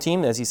a global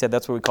team. As he said,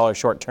 that's what we call our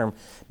short-term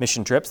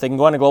mission trips. They can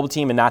go on a global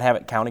team and not have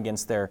it count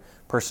against their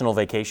personal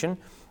vacation.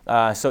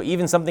 So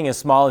even something as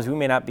small as we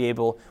may not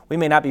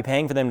be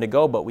paying for them to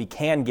go, but we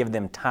can give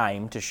them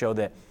time to show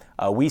that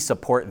we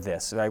support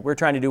this. Right? We're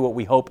trying to do what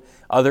we hope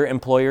other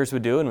employers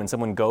would do, and when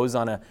someone goes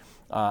on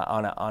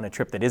a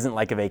trip that isn't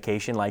like a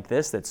vacation like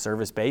this, that's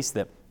service-based,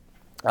 that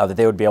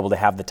they would be able to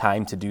have the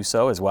time to do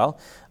so as well.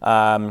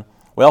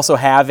 We also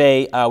have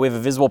we have a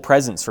visible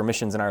presence for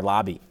missions in our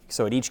lobby.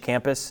 So at each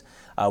campus,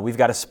 we've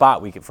got a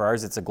spot. For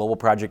ours, it's a global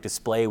project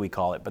display, we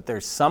call it. But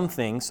there's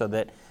something so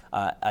that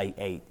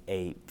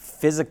a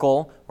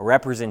physical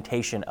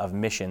representation of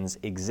missions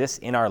exists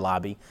in our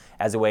lobby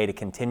as a way to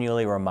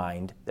continually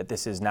remind that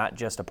this is not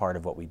just a part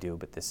of what we do,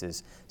 but this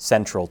is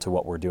central to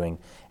what we're doing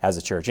as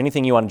a church.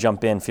 Anything you want to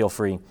jump in, feel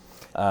free.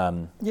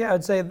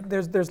 I'd say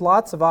there's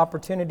lots of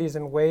opportunities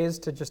and ways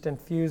to just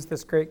infuse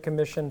this Great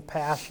Commission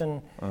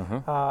passion.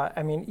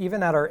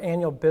 Even at our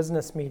annual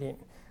business meeting,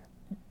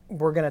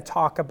 we're going to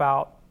talk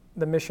about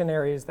the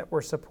missionaries that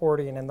we're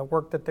supporting and the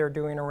work that they're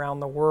doing around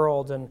the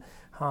world. And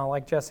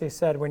like Jesse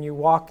said, when you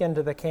walk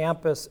into the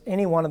campus,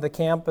 any one of the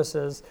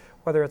campuses,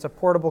 whether it's a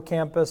portable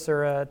campus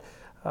or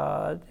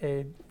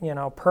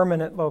a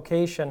permanent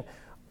location,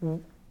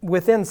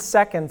 within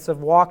seconds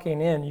of walking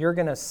in, you're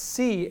going to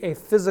see a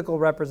physical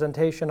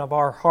representation of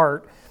our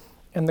heart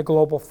and the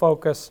global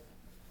focus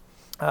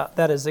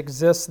that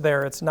exists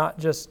there. It's not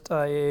just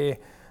a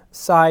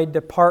side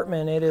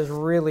department. It is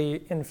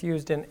really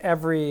infused in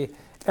every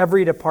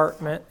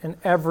department and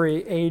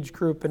every age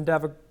group and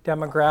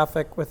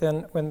demographic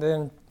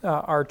within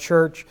our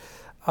church.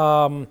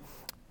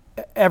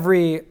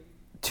 Every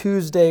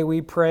Tuesday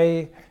we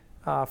pray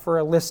for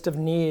a list of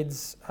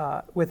needs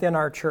within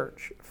our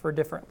church, for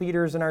different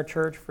leaders in our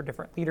church, for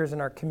different leaders in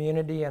our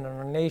community and in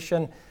our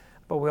nation.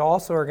 But we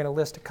also are going to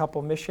list a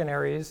couple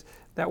missionaries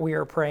that we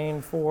are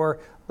praying for,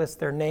 list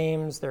their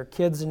names, their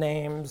kids'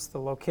 names, the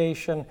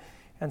location.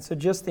 And so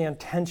just the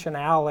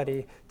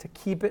intentionality to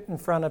keep it in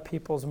front of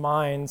people's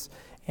minds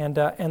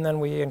And then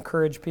we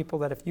encourage people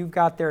that if you've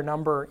got their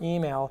number or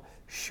email,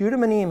 shoot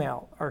them an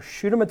email or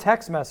shoot them a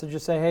text message.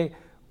 Just say, hey,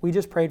 we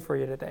just prayed for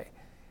you today.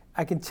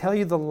 I can tell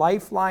you the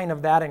lifeline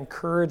of that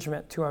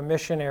encouragement to a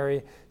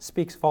missionary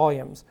speaks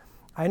volumes.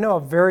 I know a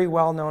very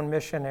well-known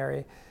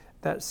missionary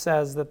that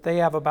says that they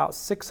have about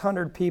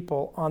 600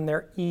 people on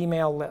their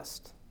email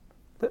list.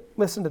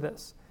 Listen to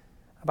this,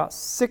 about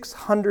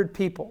 600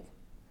 people.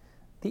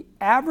 The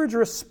average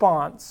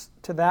response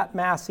to that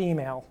mass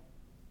email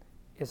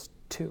is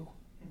 2.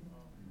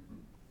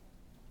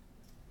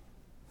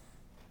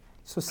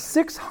 So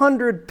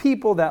 600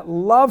 people that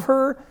love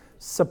her,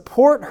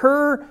 support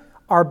her,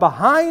 are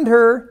behind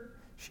her.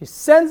 She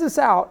sends this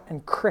out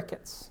and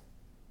crickets.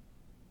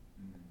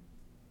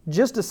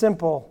 Just a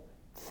simple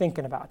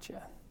thinking about you,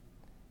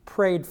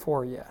 prayed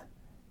for you,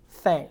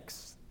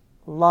 thanks,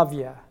 love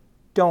you,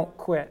 don't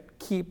quit,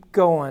 keep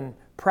going,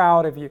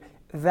 proud of you.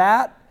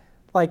 That,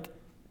 like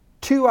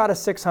 2 out of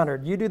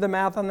 600. You do the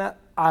math on that?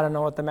 I don't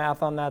know what the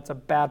math on that's a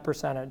bad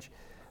percentage.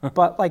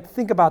 But like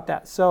think about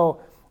that.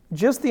 So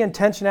just the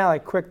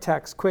intentionality, quick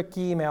text, quick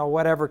email,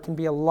 whatever, can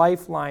be a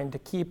lifeline to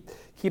keep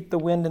the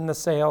wind in the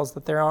sails,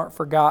 that they aren't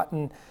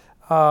forgotten.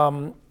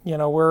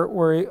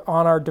 We're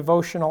on our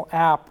devotional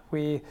app.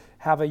 We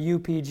have a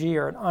UPG,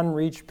 or an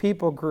unreached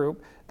people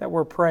group, that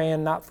we're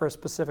praying not for a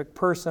specific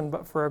person,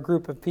 but for a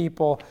group of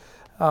people.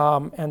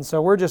 And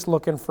so we're just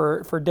looking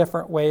for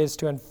different ways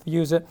to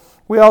infuse it.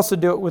 We also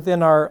do it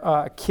within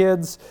our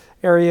kids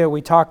area.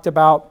 We talked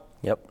about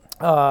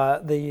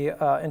the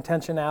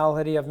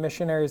intentionality of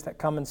missionaries that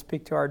come and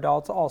speak to our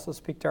adults, also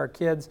speak to our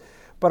kids.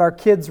 But our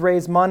kids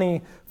raise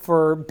money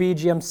for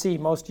BGMC.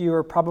 Most of you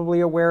are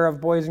probably aware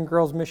of Boys and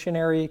Girls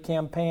Missionary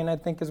Campaign, I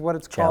think is what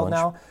it's called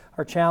now.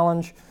 Our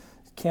challenge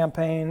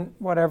campaign,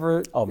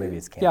 whatever. Oh, maybe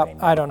it's campaign.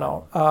 Yeah, I don't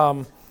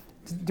know.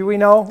 Do we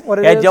know what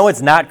it is? I know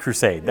it's not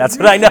crusade. That's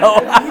what I know.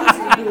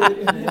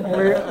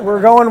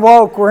 We're going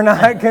woke. We're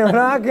not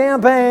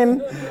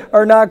campaign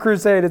or not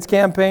crusade. It's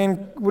campaign.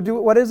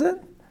 What is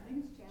it?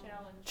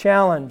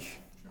 Challenge.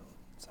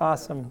 It's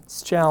awesome.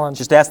 It's challenge.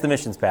 Just ask the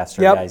missions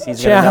pastor, guys.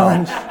 He's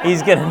challenge. Gonna know.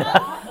 He's gonna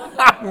know.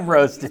 I'm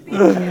roasted.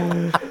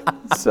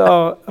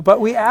 So, but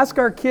we ask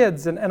our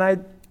kids, and I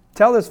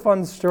tell this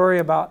fun story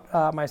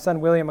about my son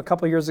William. A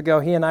couple years ago,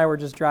 he and I were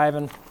just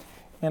driving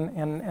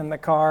in the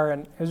car,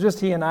 and it was just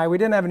he and I. We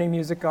didn't have any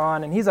music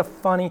on, and he's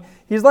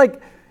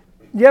like,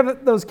 you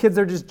have those kids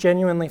that are just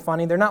genuinely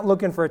funny. They're not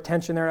looking for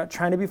attention. They're not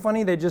trying to be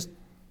funny. They just,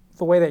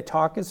 the way they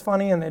talk is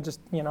funny, and they just,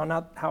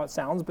 not how it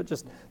sounds, but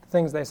just the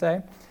things they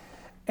say.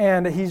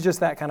 And he's just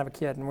that kind of a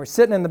kid. And we're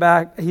sitting in the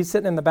back. He's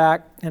sitting in the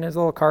back in his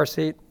little car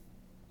seat.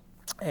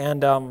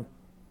 And out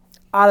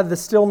of the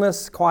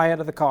stillness, quiet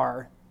of the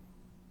car,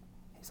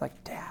 he's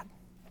like, Dad,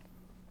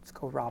 let's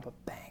go rob a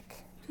bank.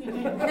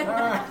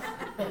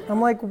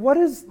 I'm like, what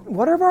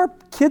are our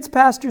kids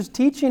pastors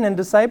teaching and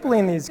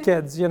discipling these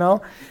kids,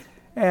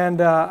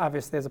 And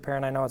obviously, as a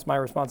parent, I know it's my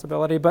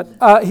responsibility. But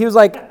he was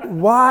like,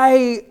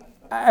 why?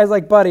 I was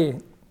like, buddy,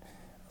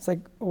 it's like,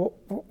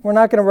 we're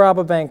not going to rob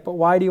a bank, but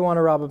why do you want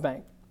to rob a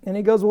bank? And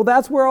he goes, well,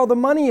 that's where all the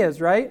money is,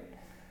 right?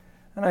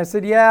 And I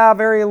said, yeah,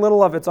 very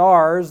little of it's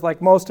ours,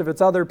 like most of it's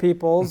other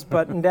people's,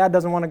 and Dad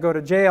doesn't want to go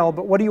to jail,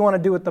 but what do you want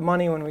to do with the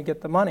money when we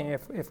get the money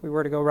if we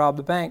were to go rob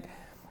the bank?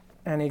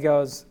 And he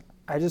goes,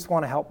 I just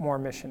want to help more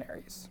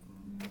missionaries.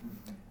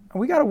 And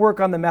we got to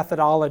work on the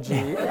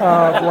methodology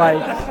of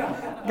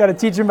got to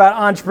teach them about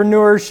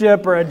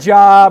entrepreneurship or a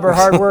job or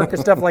hard work or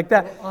stuff like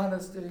that.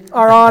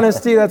 Our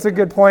honesty, that's a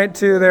good point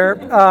too there.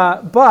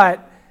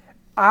 But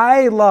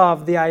I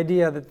love the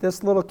idea that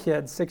this little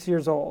kid, 6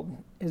 years old,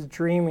 is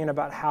dreaming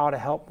about how to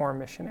help more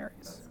missionaries.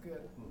 That's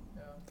good.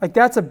 Yeah.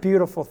 That's a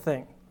beautiful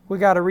thing. We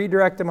got to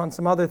redirect them on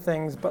some other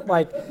things, but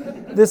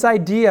this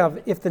idea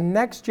of if the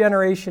next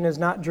generation is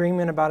not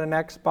dreaming about an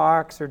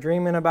Xbox or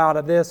dreaming about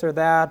a this or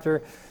that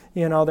or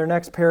their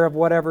next pair of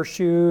whatever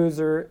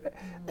shoes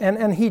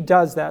and he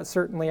does that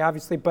certainly,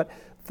 obviously, but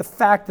the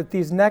fact that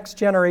these next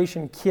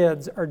generation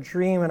kids are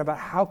dreaming about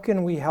how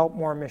can we help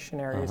more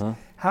missionaries,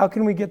 how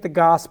can we get the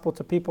gospel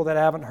to people that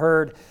haven't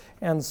heard.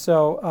 And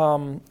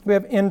so we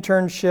have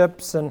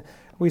internships, and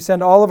we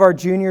send all of our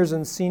juniors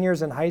and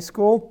seniors in high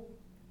school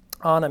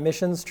on a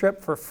missions trip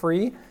for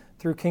free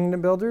through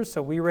Kingdom Builders.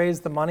 So we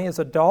raise the money as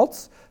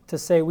adults to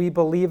say we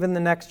believe in the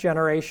next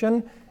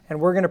generation, and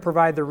we're going to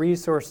provide the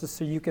resources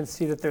so you can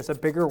see that there's a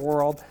bigger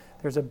world,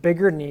 there's a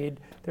bigger need,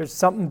 there's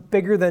something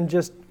bigger than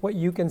just what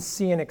you can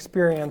see and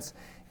experience.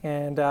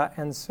 And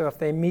so if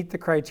they meet the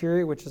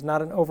criteria, which is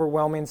not an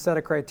overwhelming set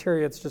of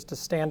criteria, it's just a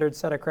standard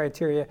set of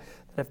criteria,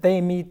 that if they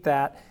meet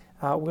that,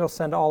 we'll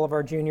send all of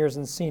our juniors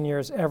and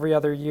seniors every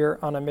other year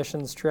on a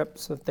missions trip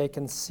so that they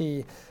can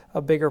see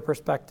a bigger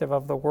perspective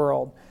of the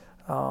world.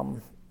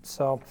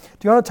 So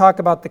do you want to talk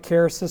about the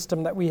care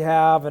system that we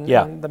have and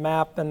the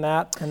map and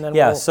that? And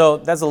then so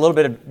that's a little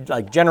bit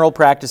of general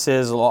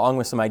practices along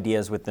with some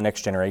ideas with the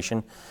next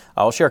generation.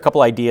 I'll share a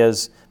couple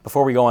ideas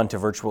before we go on to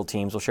virtual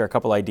teams. We'll share a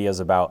couple ideas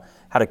about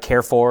how to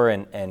care for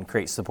and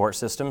create support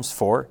systems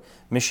for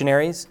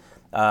missionaries.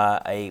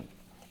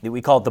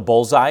 we call it the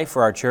bullseye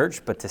for our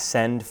church, but to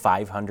send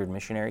 500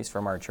 missionaries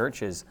from our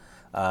church is,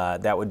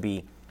 that would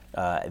be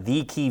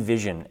the key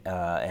vision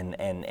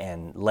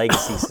and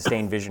legacy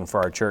sustained vision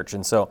for our church.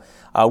 And so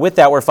with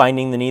that, we're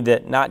finding the need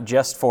that not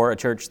just for a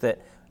church that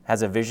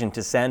has a vision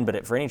to send,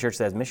 but for any church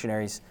that has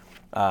missionaries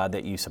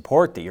that you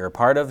support, that you're a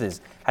part of,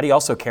 is how do you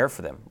also care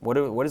for them?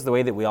 What is the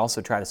way that we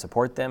also try to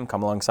support them,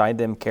 come alongside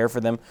them, care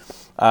for them?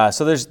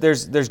 So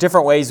there's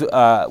different ways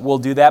we'll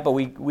do that, but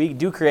we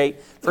do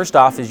create, first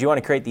off, is you want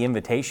to create the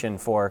invitation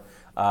for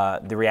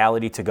the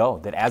reality to go,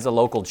 that as a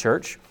local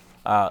church,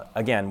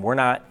 again, we're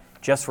not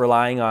just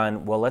relying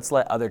on, well, let's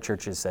let other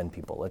churches send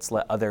people. Let's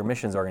let other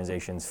missions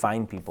organizations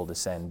find people to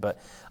send. But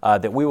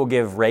that we will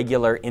give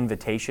regular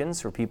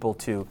invitations for people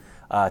to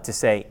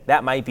say,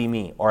 that might be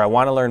me, or I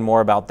want to learn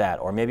more about that,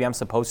 or maybe I'm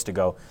supposed to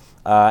go.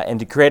 And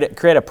to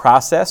create a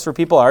process for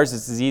people. Ours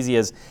is as easy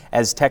as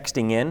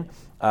texting in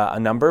a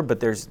number, but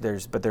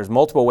there's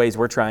multiple ways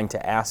we're trying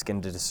to ask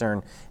and to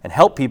discern and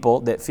help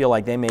people that feel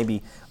like they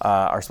maybe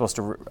are supposed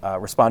to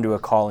respond to a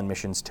call in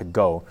missions to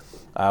go.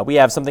 We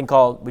have something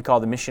we call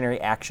the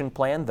Missionary Action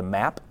Plan, the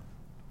MAP,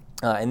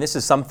 and this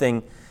is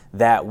something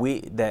that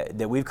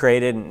we've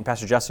created, and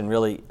Pastor Justin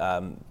really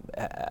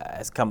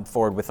has come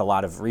forward with a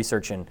lot of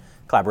research and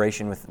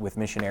collaboration with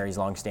missionaries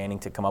longstanding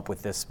to come up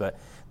with this. But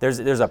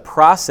there's a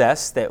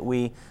process that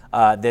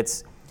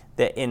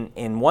that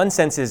in one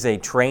sense is a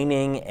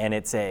training, and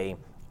it's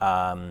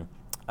kind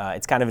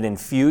of an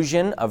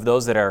infusion of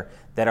those that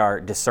are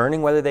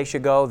discerning whether they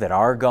should go, that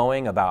are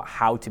going, about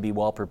how to be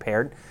well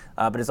prepared.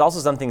 But it's also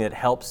something that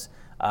helps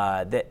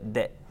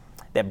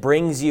that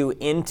brings you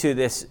into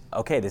this,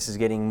 okay, this is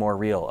getting more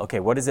real. Okay,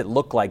 what does it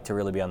look like to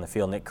really be on the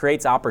field? And it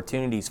creates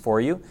opportunities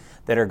for you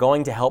that are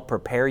going to help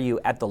prepare you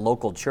at the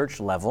local church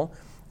level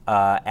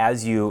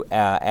as you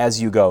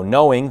go,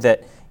 knowing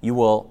that you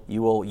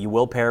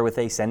will pair with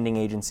a sending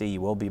agency.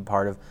 You will be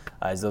part of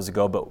as those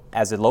go. But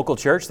as a local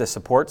church that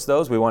supports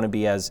those, we want to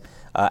be as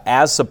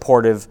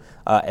supportive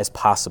as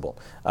possible.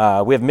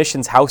 We have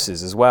missions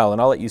houses as well, and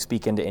I'll let you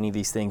speak into any of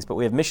these things. But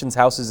we have missions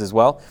houses as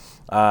well,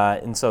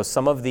 and so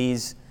some of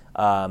these.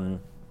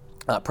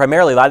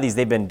 Primarily, a lot of these,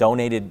 they've been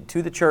donated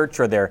to the church,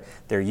 or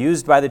they're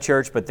used by the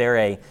church, but they're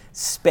a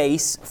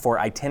space for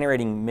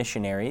itinerating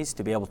missionaries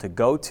to be able to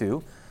go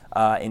to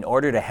in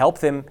order to help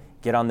them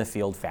get on the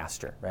field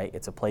faster. Right?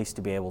 It's a place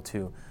to be able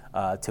to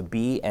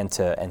be and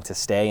to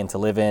stay and to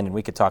live in, and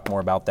we could talk more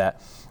about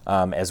that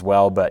as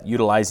well. But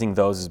utilizing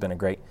those has been a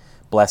great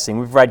blessing.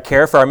 We provide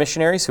care for our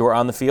missionaries who are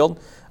on the field,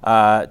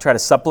 try to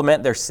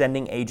supplement their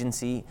sending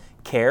agency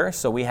care.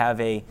 So we have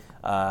a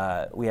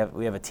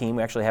team.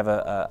 We actually have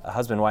a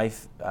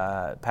husband-wife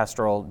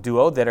pastoral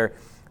duo that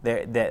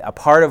a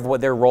part of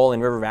what their role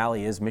in River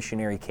Valley is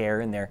missionary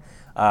care, and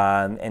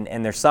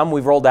there's some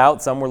we've rolled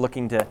out, some we're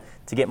looking to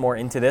get more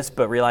into this,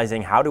 but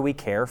realizing how do we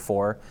care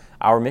for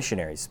our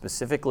missionaries,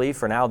 specifically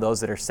for now those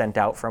that are sent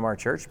out from our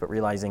church, but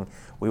realizing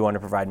we want to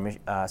provide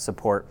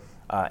support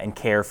and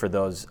care for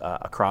those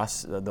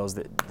across the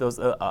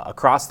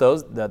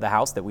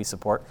house that we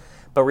support.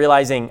 But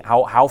realizing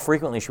how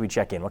frequently should we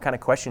check in? What kind of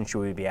questions should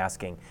we be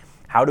asking?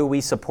 How do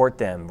we support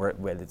them?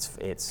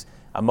 It's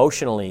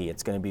emotionally,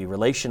 it's going to be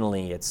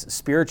relationally, it's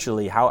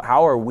spiritually.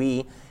 How are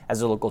we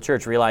as a local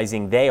church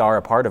realizing they are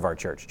a part of our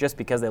church? Just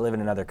because they live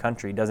in another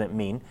country doesn't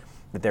mean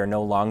that they're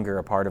no longer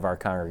a part of our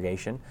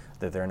congregation,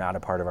 that they're not a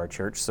part of our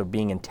church. So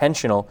being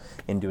intentional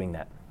in doing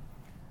that.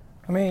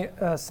 Let me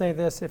say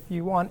this. If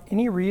you want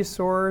any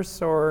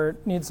resource or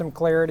need some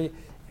clarity,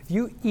 if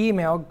you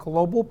email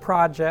Global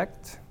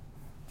Project,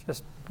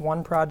 just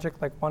one project,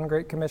 like One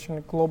Great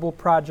Commission, Global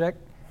Project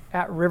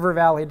at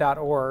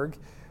rivervalley.org,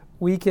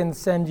 we can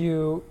send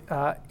you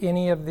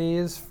any of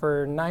these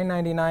for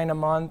 $9.99 a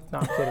month. No,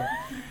 I'm kidding.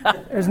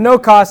 There's no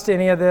cost to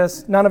any of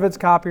this. None of it's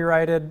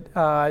copyrighted.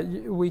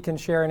 We can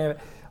share any of it.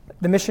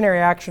 The Missionary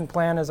Action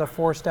Plan is a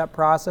 4-step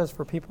process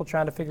for people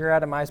trying to figure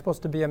out, am I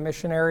supposed to be a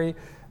missionary?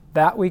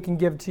 That we can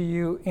give to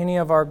you. Any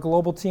of our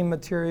global team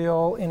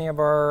material, any of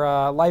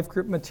our life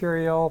group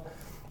material,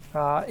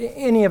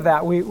 any of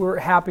that, we're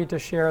happy to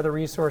share the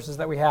resources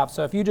that we have.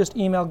 So if you just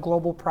email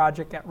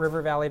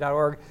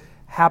globalproject@rivervalley.org,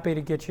 happy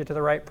to get you to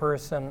the right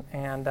person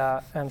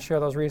and share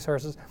those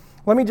resources.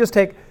 Let me just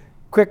take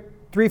quick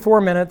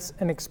 3-4 minutes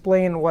and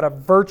explain what a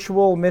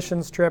virtual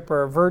missions trip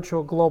or a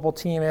virtual global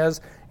team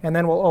is, and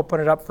then we'll open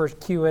it up for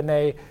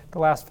Q&A the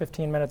last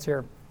 15 minutes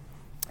here.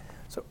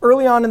 So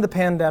early on in the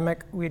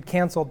pandemic, we had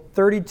canceled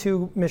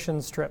 32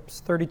 missions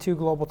trips, 32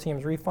 global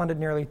teams, refunded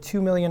nearly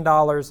 $2 million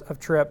of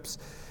trips.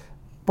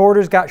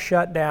 Borders got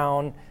shut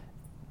down.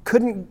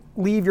 Couldn't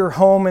leave your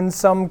home in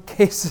some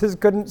cases,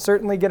 couldn't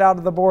certainly get out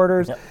of the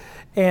borders. Yep.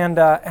 And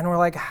we're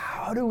like,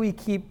 how do we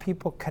keep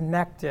people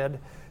connected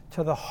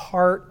to the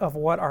heart of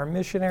what our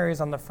missionaries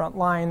on the front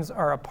lines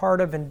are a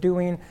part of and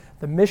doing?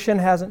 The mission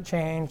hasn't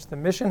changed. The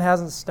mission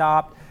hasn't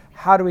stopped.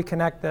 How do we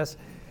connect this?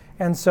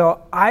 And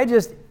so I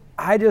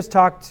just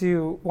talked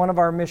to one of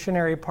our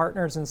missionary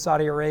partners in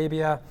Saudi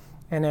Arabia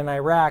and in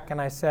Iraq, and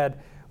I said,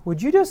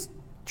 would you just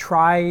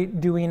try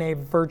doing a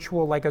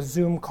virtual, like a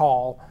Zoom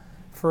call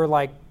for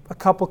like a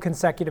couple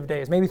consecutive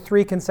days, maybe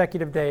 3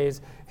 consecutive days,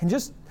 and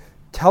just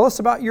tell us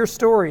about your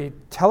story.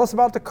 Tell us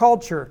about the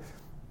culture.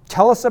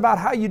 Tell us about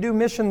how you do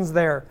missions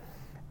there.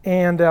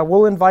 And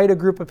we'll invite a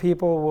group of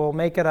people. We'll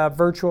make it a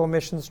virtual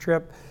missions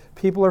trip.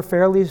 People are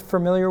fairly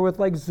familiar with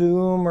like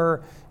Zoom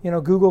or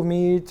Google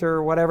Meet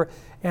or whatever.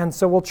 And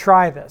so we'll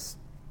try this.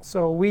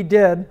 So we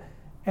did,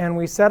 and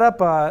we set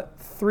up a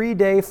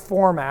 3-day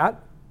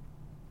format.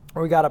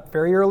 We got up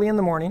very early in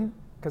the morning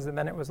because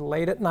then it was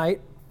late at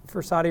night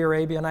for Saudi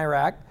Arabia and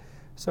Iraq.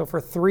 So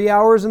for 3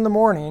 hours in the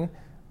morning,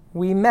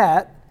 we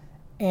met,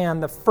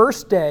 and the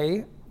first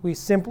day, we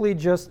simply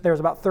there's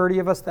about 30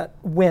 of us that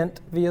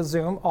went via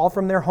Zoom, all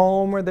from their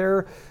home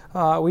or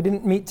we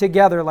didn't meet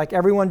together, like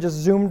everyone just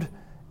Zoomed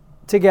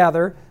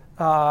together,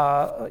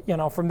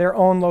 from their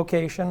own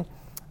location.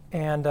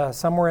 And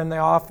some were in the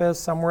office,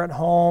 some were at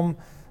home,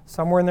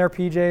 some were in their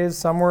PJs,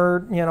 some were,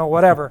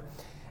 whatever.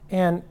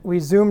 And we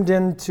Zoomed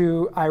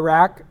into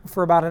Iraq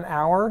for about an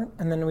hour,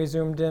 and then we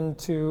Zoomed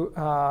into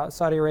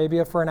Saudi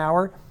Arabia for an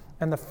hour.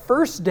 And the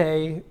first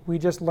day, we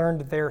just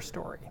learned their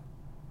story.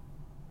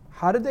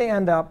 How did they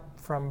end up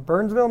from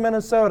Burnsville,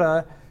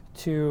 Minnesota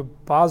to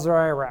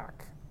Basra,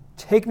 Iraq?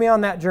 Take me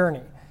on that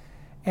journey.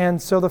 And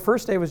so the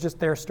first day was just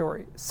their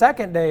story.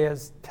 Second day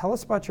is, tell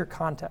us about your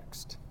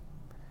context.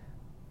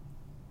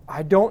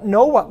 I don't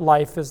know what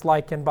life is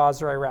like in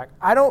Basra, Iraq.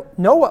 I don't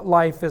know what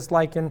life is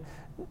like in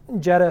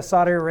Jeddah,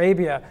 Saudi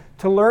Arabia.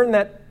 To learn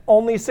that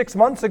only 6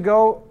 months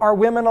ago are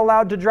women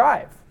allowed to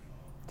drive.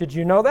 Did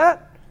you know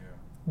that? Yeah.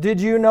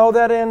 Did you know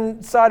that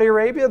in Saudi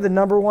Arabia the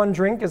number 1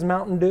 drink is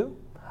Mountain Dew?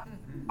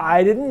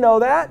 I didn't know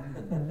that.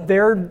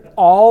 They're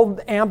all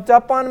amped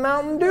up on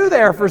Mountain Dew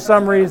there for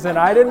some reason.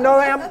 I didn't know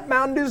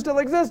Mountain Dew still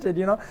existed,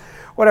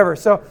 whatever.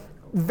 So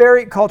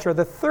very culture.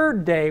 The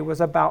third day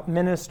was about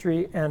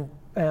ministry and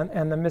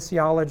the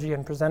missiology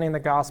and presenting the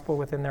gospel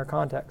within their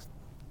context.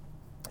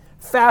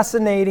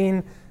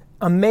 Fascinating,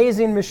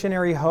 amazing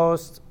missionary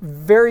hosts,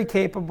 very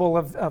capable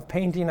of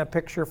painting a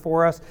picture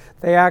for us.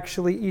 They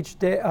actually each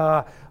day,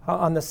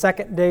 on the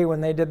second day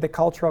when they did the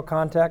cultural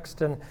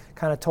context and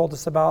kind of told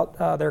us about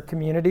their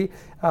community,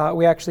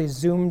 we actually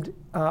Zoomed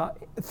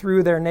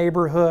through their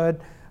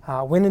neighborhood,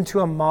 went into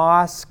a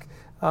mosque,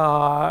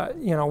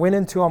 went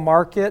into a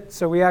market.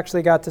 So we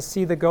actually got to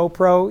see the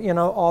GoPro,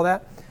 all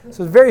that.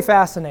 So it's very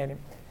fascinating.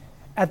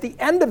 At the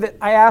end of it,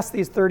 I asked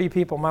these 30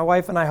 people, my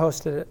wife and I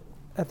hosted it.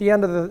 At the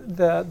end of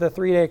the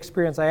 3-day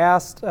experience, I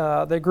asked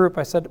the group,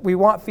 I said, we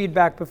want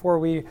feedback before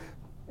we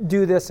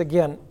do this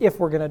again, if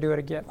we're going to do it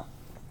again.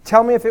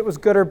 Tell me if it was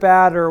good or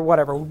bad or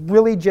whatever.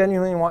 Really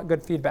genuinely want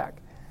good feedback.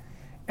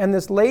 And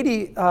this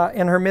lady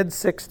in her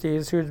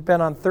mid-60s, who's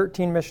been on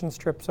 13 missions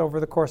trips over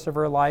the course of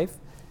her life,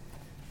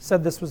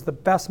 said this was the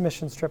best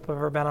missions trip I've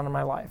ever been on in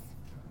my life.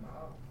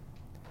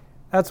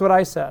 That's what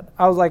I said.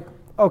 I was like,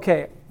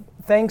 okay,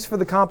 thanks for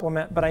the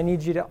compliment, but I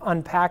need you to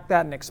unpack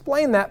that and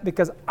explain that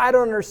because I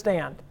don't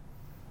understand.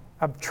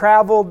 I've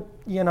traveled,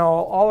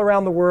 all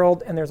around the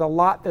world, and there's a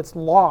lot that's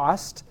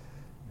lost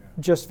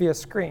just via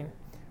screen.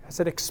 I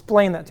said,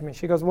 explain that to me.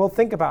 She goes, well,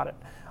 think about it.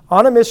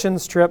 On a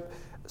missions trip,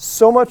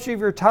 so much of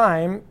your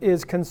time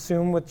is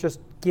consumed with just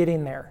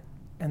getting there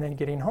and then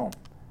getting home.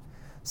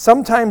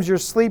 Sometimes you're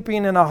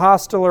sleeping in a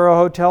hostel or a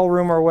hotel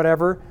room or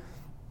whatever,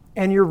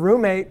 and your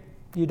roommate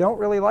you don't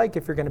really like,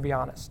 if you're going to be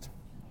honest.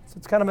 So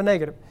it's kind of a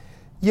negative.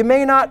 You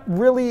may not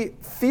really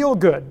feel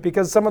good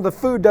because some of the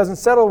food doesn't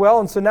settle well,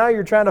 and so now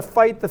you're trying to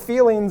fight the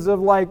feelings of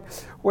like,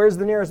 where's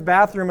the nearest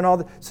bathroom and all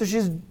that. So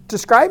she's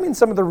describing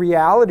some of the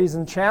realities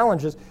and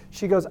challenges.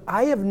 She goes,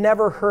 I have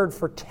never heard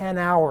for 10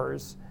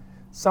 hours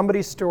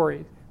somebody's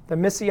story, the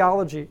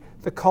missiology,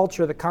 the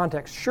culture, the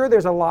context. Sure,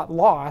 there's a lot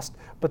lost,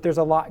 but there's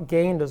a lot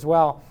gained as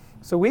well.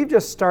 So we've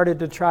just started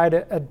to try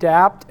to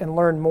adapt and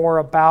learn more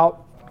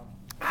about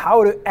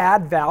how to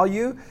add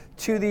value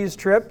to these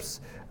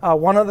trips.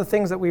 One of the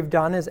things that we've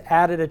done is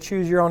added a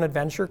Choose Your Own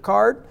Adventure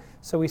card.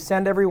 So we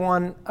send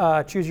everyone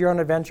a Choose Your Own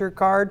Adventure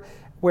card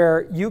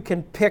where you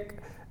can pick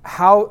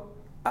how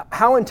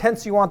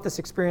intense you want this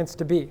experience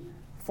to be.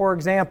 For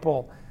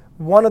example,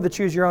 one of the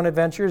Choose Your Own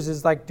Adventures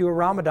is like do a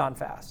Ramadan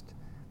fast.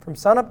 From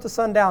sun up to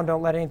sundown,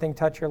 don't let anything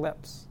touch your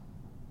lips.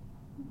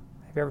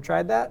 Have you ever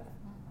tried that?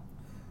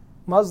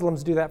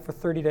 Muslims do that for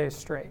 30 days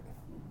straight.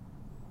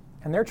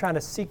 And they're trying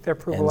to seek the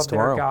approval of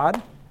their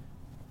God.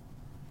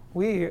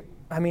 When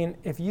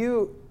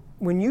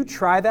you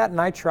try that, and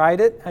I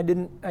tried it,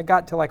 I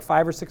got to like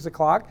 5 or 6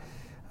 o'clock,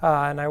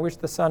 and I wish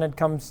the sun had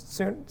come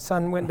soon.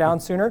 Sun went down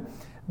sooner.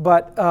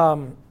 But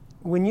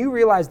when you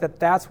realize that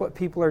that's what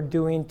people are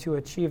doing to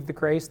achieve the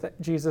grace that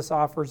Jesus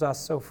offers us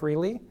so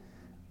freely,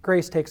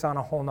 grace takes on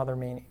a whole nother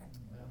meaning.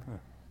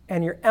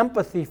 And your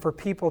empathy for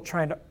people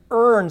trying to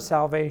earn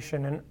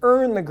salvation and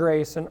earn the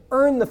grace and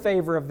earn the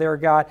favor of their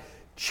God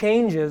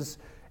changes.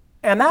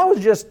 And that was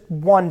just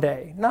one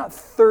day, not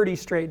 30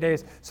 straight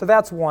days. So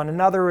that's one.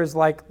 Another is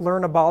like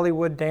learn a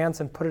Bollywood dance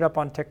and put it up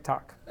on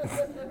TikTok.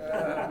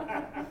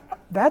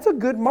 That's a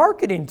good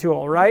marketing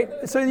tool, right?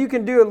 So you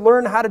can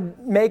learn how to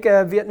make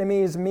a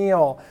Vietnamese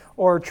meal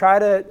or try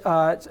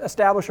to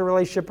establish a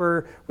relationship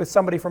with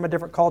somebody from a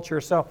different culture.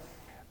 So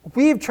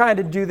we've tried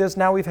to do this.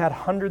 Now we've had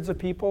hundreds of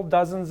people,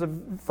 dozens of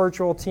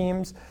virtual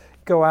teams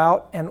go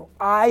out, and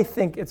I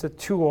think it's a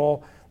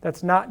tool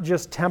that's not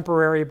just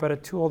temporary, but a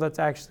tool that's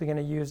actually going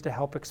to use to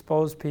help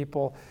expose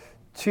people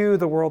to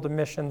the world of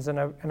missions in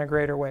a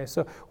greater way.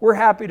 So we're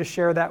happy to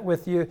share that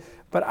with you.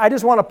 But I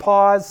just want to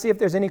pause, see if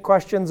there's any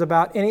questions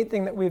about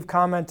anything that we've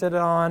commented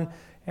on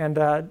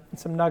and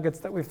some nuggets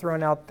that we've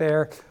thrown out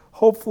there.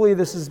 Hopefully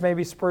this has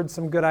maybe spurred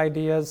some good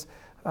ideas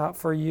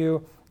for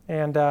you.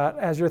 And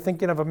as you're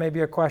thinking of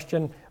maybe a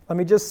question, let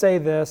me just say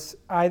this.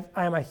 I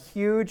am a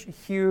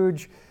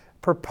huge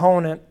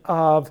proponent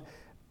of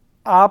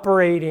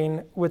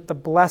operating with the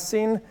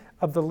blessing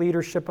of the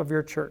leadership of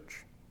your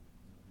church.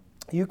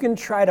 You can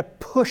try to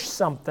push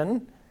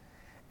something,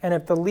 and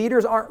if the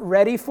leaders aren't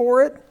ready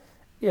for it,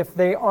 if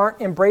they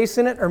aren't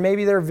embracing it, or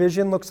maybe their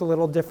vision looks a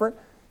little different,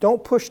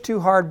 don't push too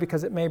hard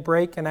because it may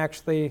break and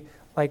actually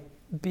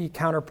be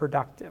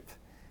counterproductive.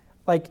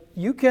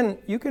 You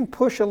can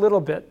push a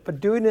little bit, but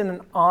do it in an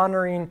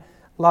honoring,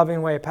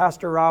 loving way.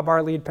 Pastor Rob,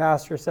 our lead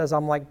pastor, says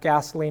I'm like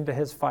gasoline to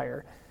his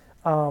fire.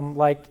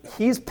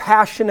 He's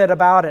passionate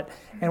about it.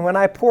 And when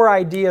I pour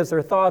ideas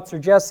or thoughts, or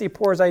Jesse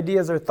pours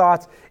ideas or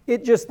thoughts,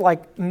 it just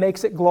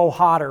makes it glow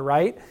hotter,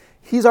 right?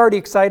 He's already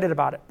excited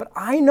about it. But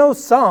I know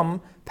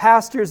some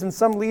pastors and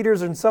some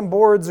leaders and some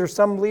boards or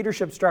some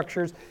leadership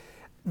structures,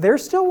 they're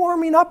still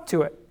warming up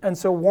to it. And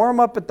so warm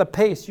up at the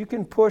pace. You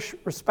can push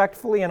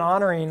respectfully and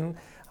honoring.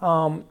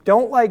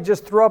 Don't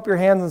just throw up your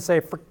hands and say,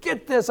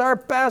 forget this, our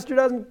pastor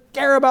doesn't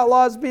care about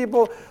lost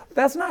people.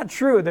 That's not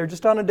true. They're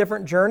just on a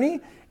different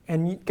journey.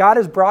 And God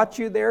has brought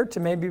you there to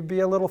maybe be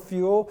a little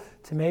fuel,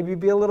 to maybe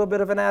be a little bit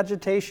of an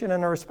agitation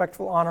in a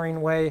respectful,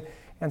 honoring way.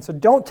 And so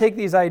don't take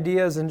these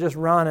ideas and just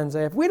run and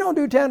say, if we don't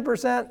do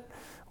 10%,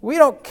 we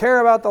don't care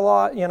about the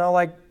law.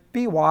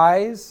 Be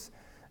wise,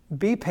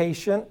 be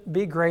patient,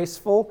 be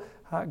graceful.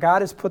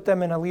 God has put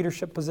them in a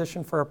leadership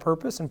position for a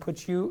purpose and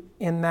put you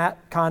in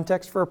that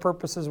context for a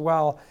purpose as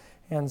well.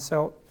 And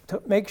so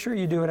make sure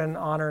you do it in an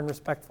honor and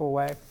respectful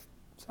way.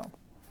 So,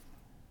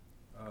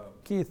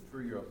 Keith.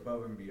 For your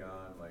above and beyond,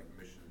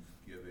 missions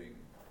giving,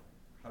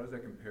 how does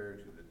that compare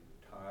to the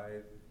tithe?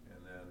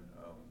 And then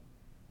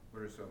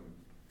what are some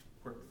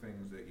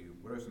things that you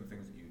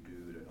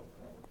do to help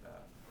them with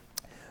that?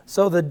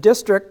 So the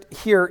district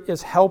here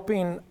is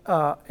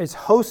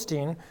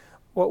hosting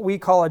what we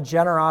call a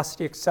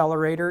Generosity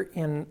Accelerator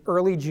in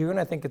early June.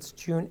 I think it's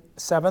June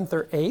 7th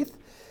or 8th.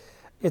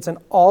 It's an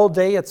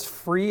all-day, it's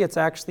free. It's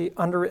actually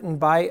underwritten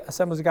by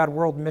Assemblies of God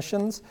World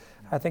Missions.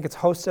 I think it's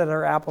hosted at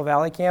our Apple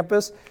Valley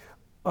campus.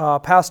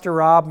 Pastor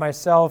Rob,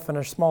 myself, and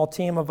a small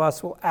team of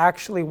us will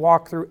actually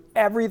walk through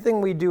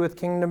everything we do with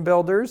Kingdom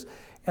Builders,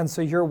 and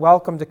so you're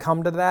welcome to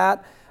come to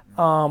that.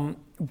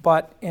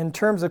 But in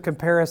terms of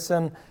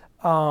comparison,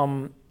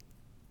 our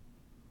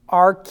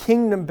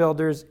Kingdom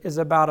Builders is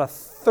about a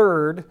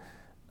third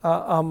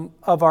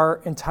of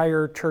our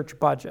entire church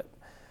budget.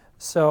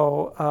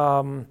 So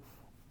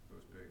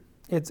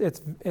it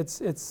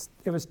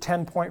was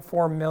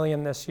 $10.4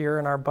 million this year,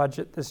 and our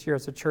budget this year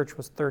as a church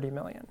was $30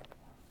 million.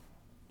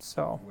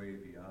 So way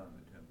beyond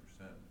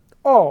the 10%.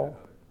 Oh,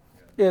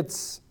 yeah.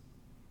 it's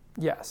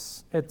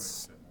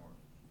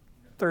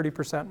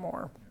 30%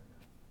 more.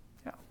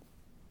 Yeah.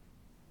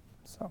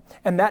 So,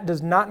 and that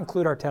does not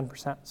include our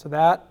 10%. So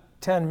that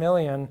 10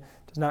 million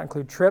does not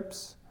include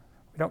trips.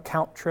 We don't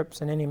count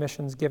trips in any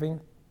missions giving.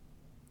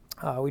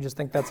 We just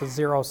think that's a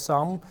zero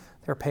sum.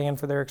 They're paying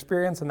for their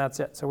experience, and that's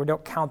it. So we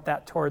don't count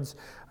that towards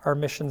our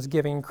missions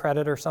giving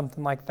credit or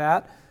something like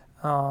that.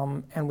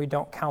 And we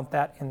don't count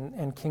that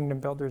in Kingdom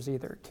Builders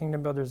either.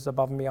 Kingdom Builders is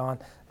above and beyond.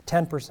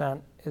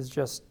 10% is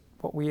just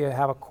what we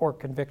have a core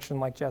conviction,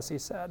 like Jesse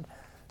said.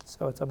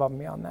 So it's above and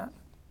beyond that.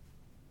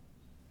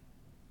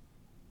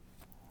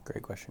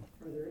 Great question.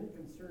 Are there any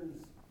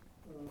concerns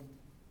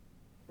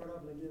brought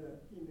up? I get an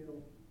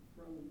email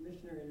from a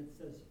missionary and it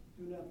says,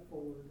 do not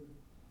forward.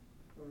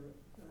 Or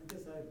I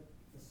guess I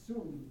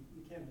assume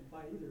you can't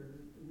apply either.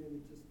 Maybe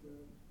it's just a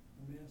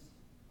mess.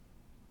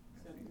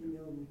 Sent an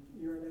email and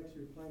you're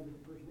actually replying to the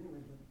person anyway.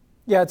 But.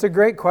 Yeah, it's a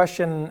great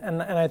question.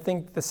 And I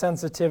think the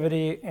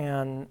sensitivity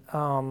and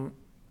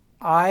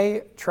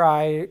I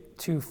try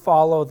to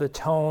follow the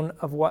tone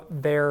of what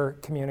they're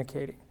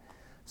communicating.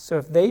 So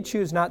if they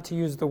choose not to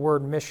use the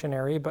word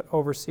missionary, but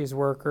overseas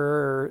worker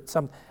or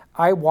something,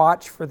 I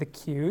watch for the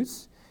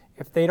cues.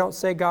 If they don't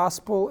say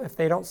gospel, if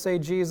they don't say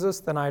Jesus,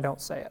 then I don't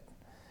say it.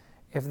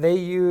 If they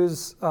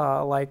use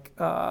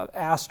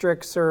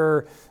asterisks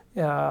or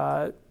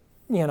code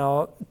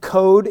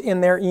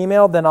in their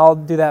email, then I'll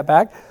do that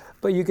back.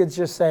 But you could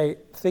just say,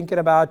 thinking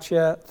about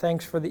you,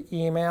 thanks for the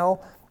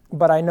email.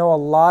 But I know a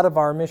lot of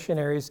our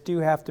missionaries do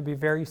have to be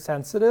very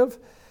sensitive,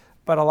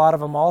 but a lot of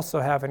them also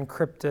have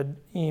encrypted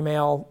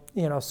email,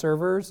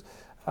 servers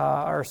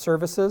or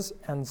services.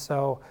 And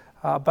so,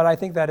 but I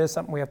think that is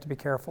something we have to be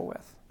careful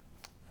with.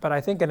 But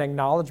I think an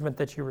acknowledgement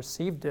that you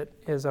received it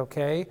is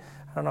okay.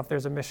 I don't know if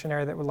there's a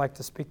missionary that would like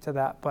to speak to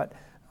that, but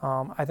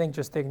I think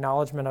just the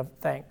acknowledgement of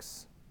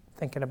thanks,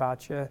 thinking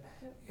about you,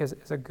 is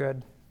a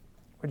good.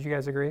 Would you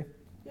guys agree?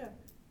 Yeah.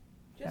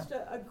 Just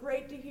a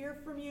great to hear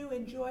from you.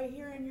 Enjoy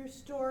hearing your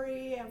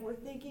story, and we're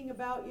thinking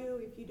about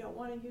you. If you don't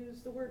want to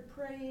use the word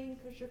praying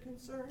because you're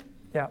concerned,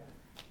 Yeah.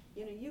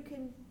 you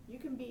can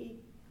be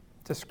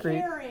Discreet.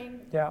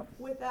 caring Yeah.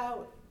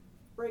 without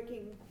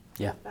breaking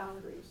Yeah.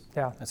 boundaries.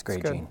 Yeah. That's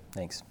great, good. Gene.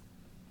 Thanks.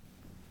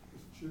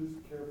 Just choose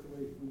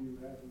carefully who you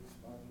have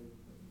responded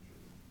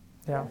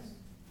to. Yeah.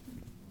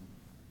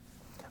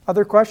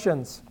 Other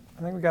questions?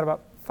 I think we got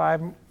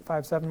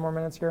about 7 more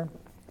minutes here.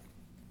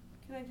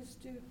 Can I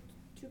just do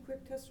 2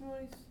 quick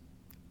testimonies?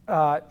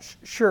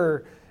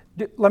 Sure.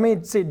 Let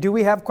me see. Do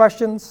we have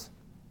questions?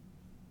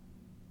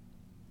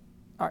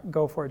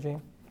 Go for it,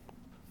 Gene.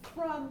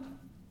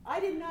 I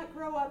did not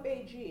grow up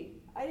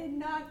AG. I did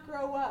not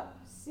grow up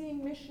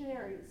seeing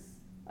missionaries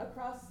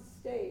across the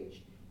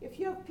stage. If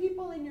you have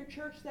people in your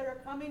church that are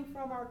coming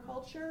from our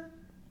culture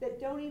that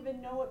don't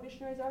even know what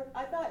missionaries are,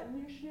 I thought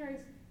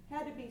missionaries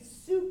had to be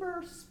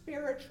super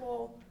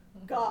spiritual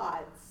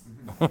gods.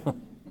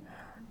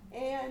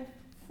 And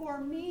for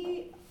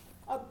me,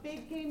 a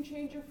big game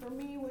changer for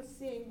me was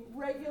seeing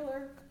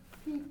regular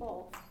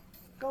people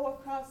go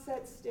across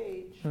that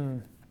stage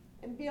and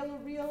be able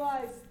to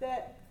realize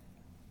that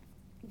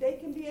they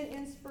can be an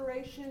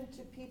inspiration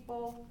to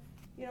people.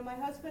 My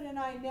husband and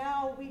I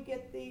now, we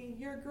get the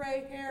your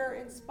gray hair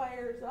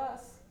inspires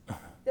us,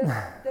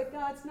 that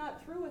God's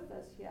not through with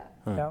us yet.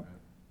 Yeah.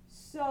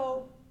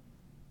 So,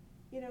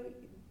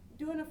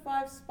 doing a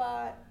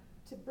 5-spot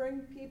to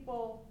bring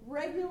people,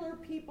 regular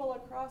people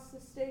across the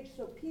stage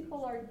so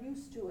people are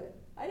used to it.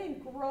 I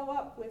didn't grow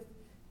up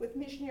with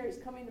missionaries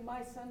coming to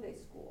my Sunday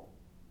school.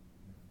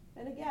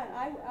 And again,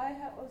 I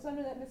was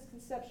under that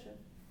misconception.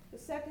 The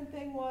second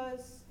thing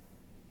was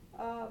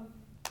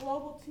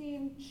global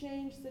team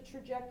changed the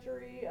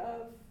trajectory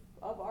of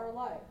our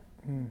life.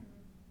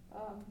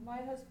 My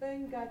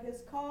husband got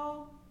his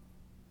call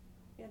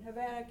in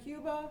Havana,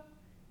 Cuba,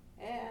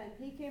 and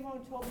he came home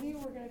and told me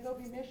we're going to go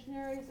be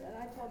missionaries, and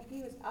I told him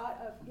he was out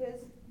of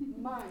his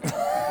mind.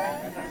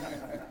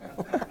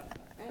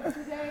 And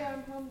today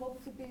I'm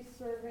humbled to be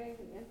serving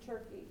in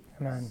Turkey.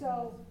 Amen.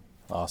 So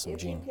Awesome, if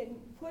Gene. you can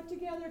put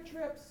together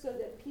trips so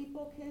that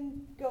people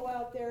can go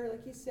out there,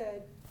 like you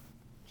said,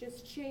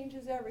 just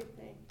changes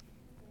everything.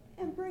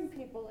 And bring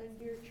people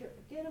into your church.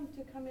 Get them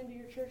to come into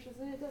your churches,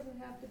 and it doesn't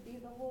have to be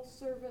the whole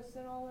service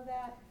and all of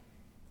that.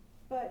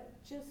 But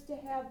just to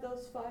have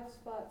those 5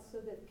 spots so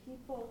that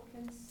people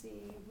can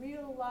see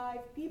real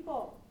live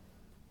people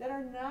that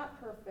are not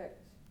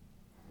perfect,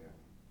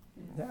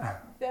 Yeah.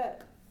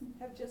 that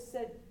have just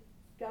said,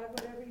 God,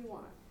 whatever you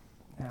want.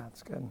 Yeah,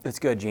 it's good. It's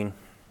good, Gene.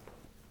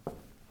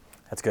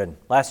 That's good.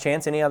 Last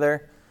chance. Any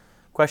other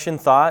question,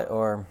 thought,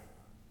 or?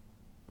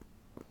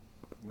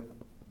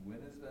 When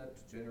is that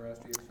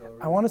Generosity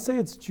Accelerator? I want to say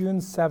it's June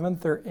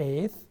 7th or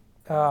 8th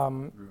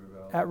River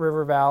Valley. at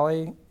River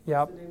Valley.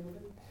 Yep. What's the name of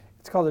it?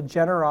 It's called a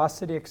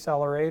Generosity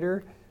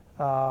Accelerator.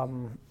 Yeah,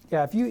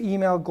 if you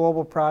email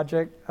Global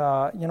Project,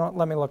 you know what,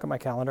 let me look at my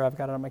calendar. I've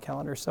got it on my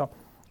calendar. So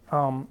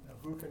Now,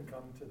 who can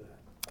come to that?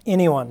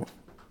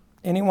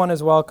 anyone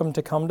is welcome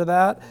to come to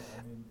that. I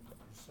mean,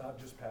 it's not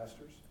just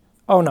pastors?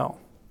 Oh, no.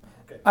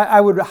 Okay.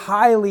 I would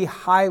highly,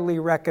 highly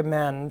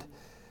recommend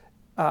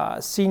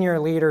senior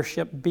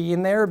leadership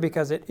being there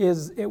because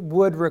it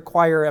would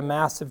require a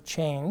massive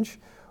change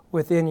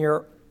within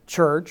your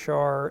church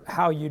or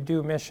how you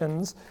do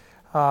missions.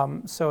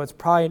 So it's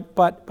probably,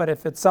 but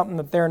if it's something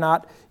that they're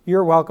not,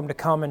 you're welcome to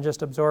come and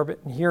just absorb it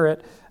and hear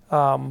it.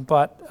 And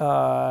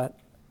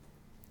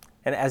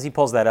as he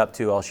pulls that up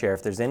too, I'll share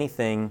if there's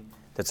anything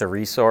that's a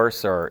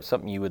resource or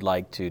something you would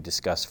like to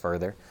discuss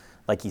further.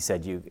 Like he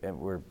said,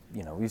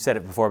 we've said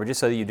it before, but just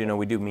so that you do know,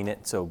 we do mean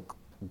it. So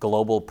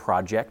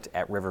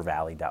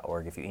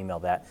globalproject@rivervalley.org if you email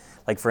that.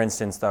 Like for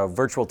instance, the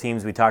virtual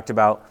teams we talked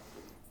about,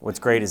 what's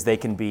great is they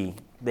can be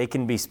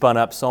spun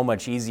up so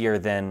much easier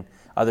than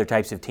other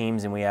types of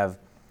teams, and we have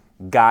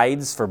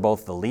guides for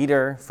both the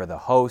leader, for the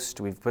host.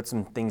 We've put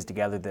some things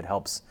together that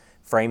helps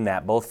frame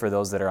that, both for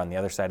those that are on the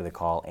other side of the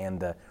call and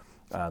the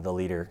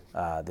leader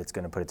that's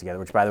going to put it together,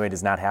 which by the way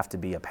does not have to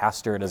be a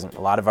pastor. It doesn't.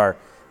 A lot of our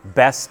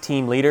best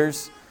team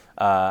leaders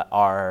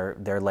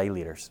they're lay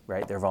leaders,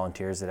 right? They're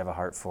volunteers that have a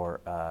heart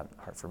for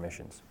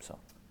missions. So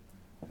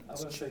I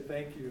want to say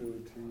thank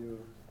you to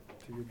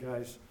you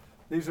guys.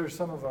 These are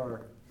some of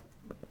our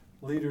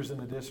leaders in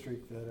the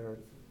district that are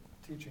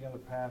teaching other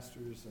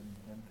pastors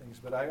and things.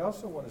 But I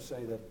also want to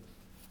say that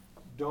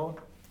don't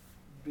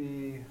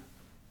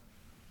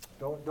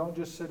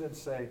just sit and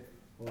say,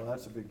 well,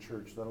 that's a big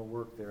church, that'll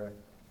work there.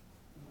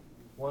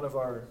 One of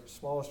our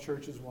smallest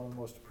churches, one of the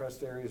most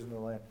depressed areas in the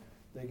land,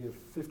 they give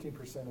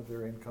 15% of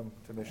their income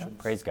to missions.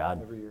 praise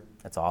God. Every year.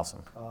 that's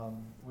awesome.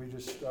 We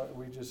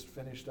just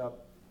finished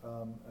up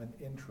an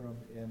interim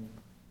in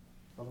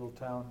a little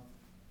town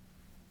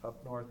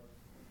up north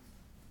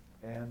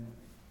and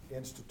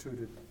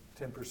instituted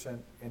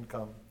 10%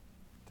 income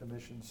to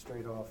missions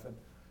straight off. And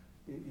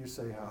you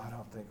say, oh, I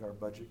don't think our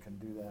budget can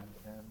do that.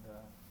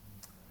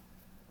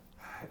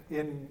 And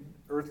in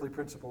earthly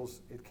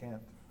principles, it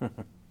can't.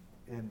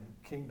 In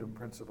kingdom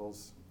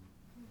principles,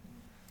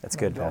 That's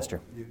good, don't.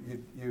 Pastor.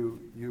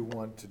 You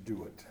want to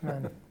do it.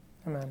 Amen.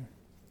 Amen.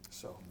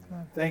 So,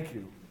 thank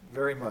you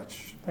very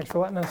much. Thanks for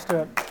letting us do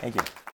it. Thank you.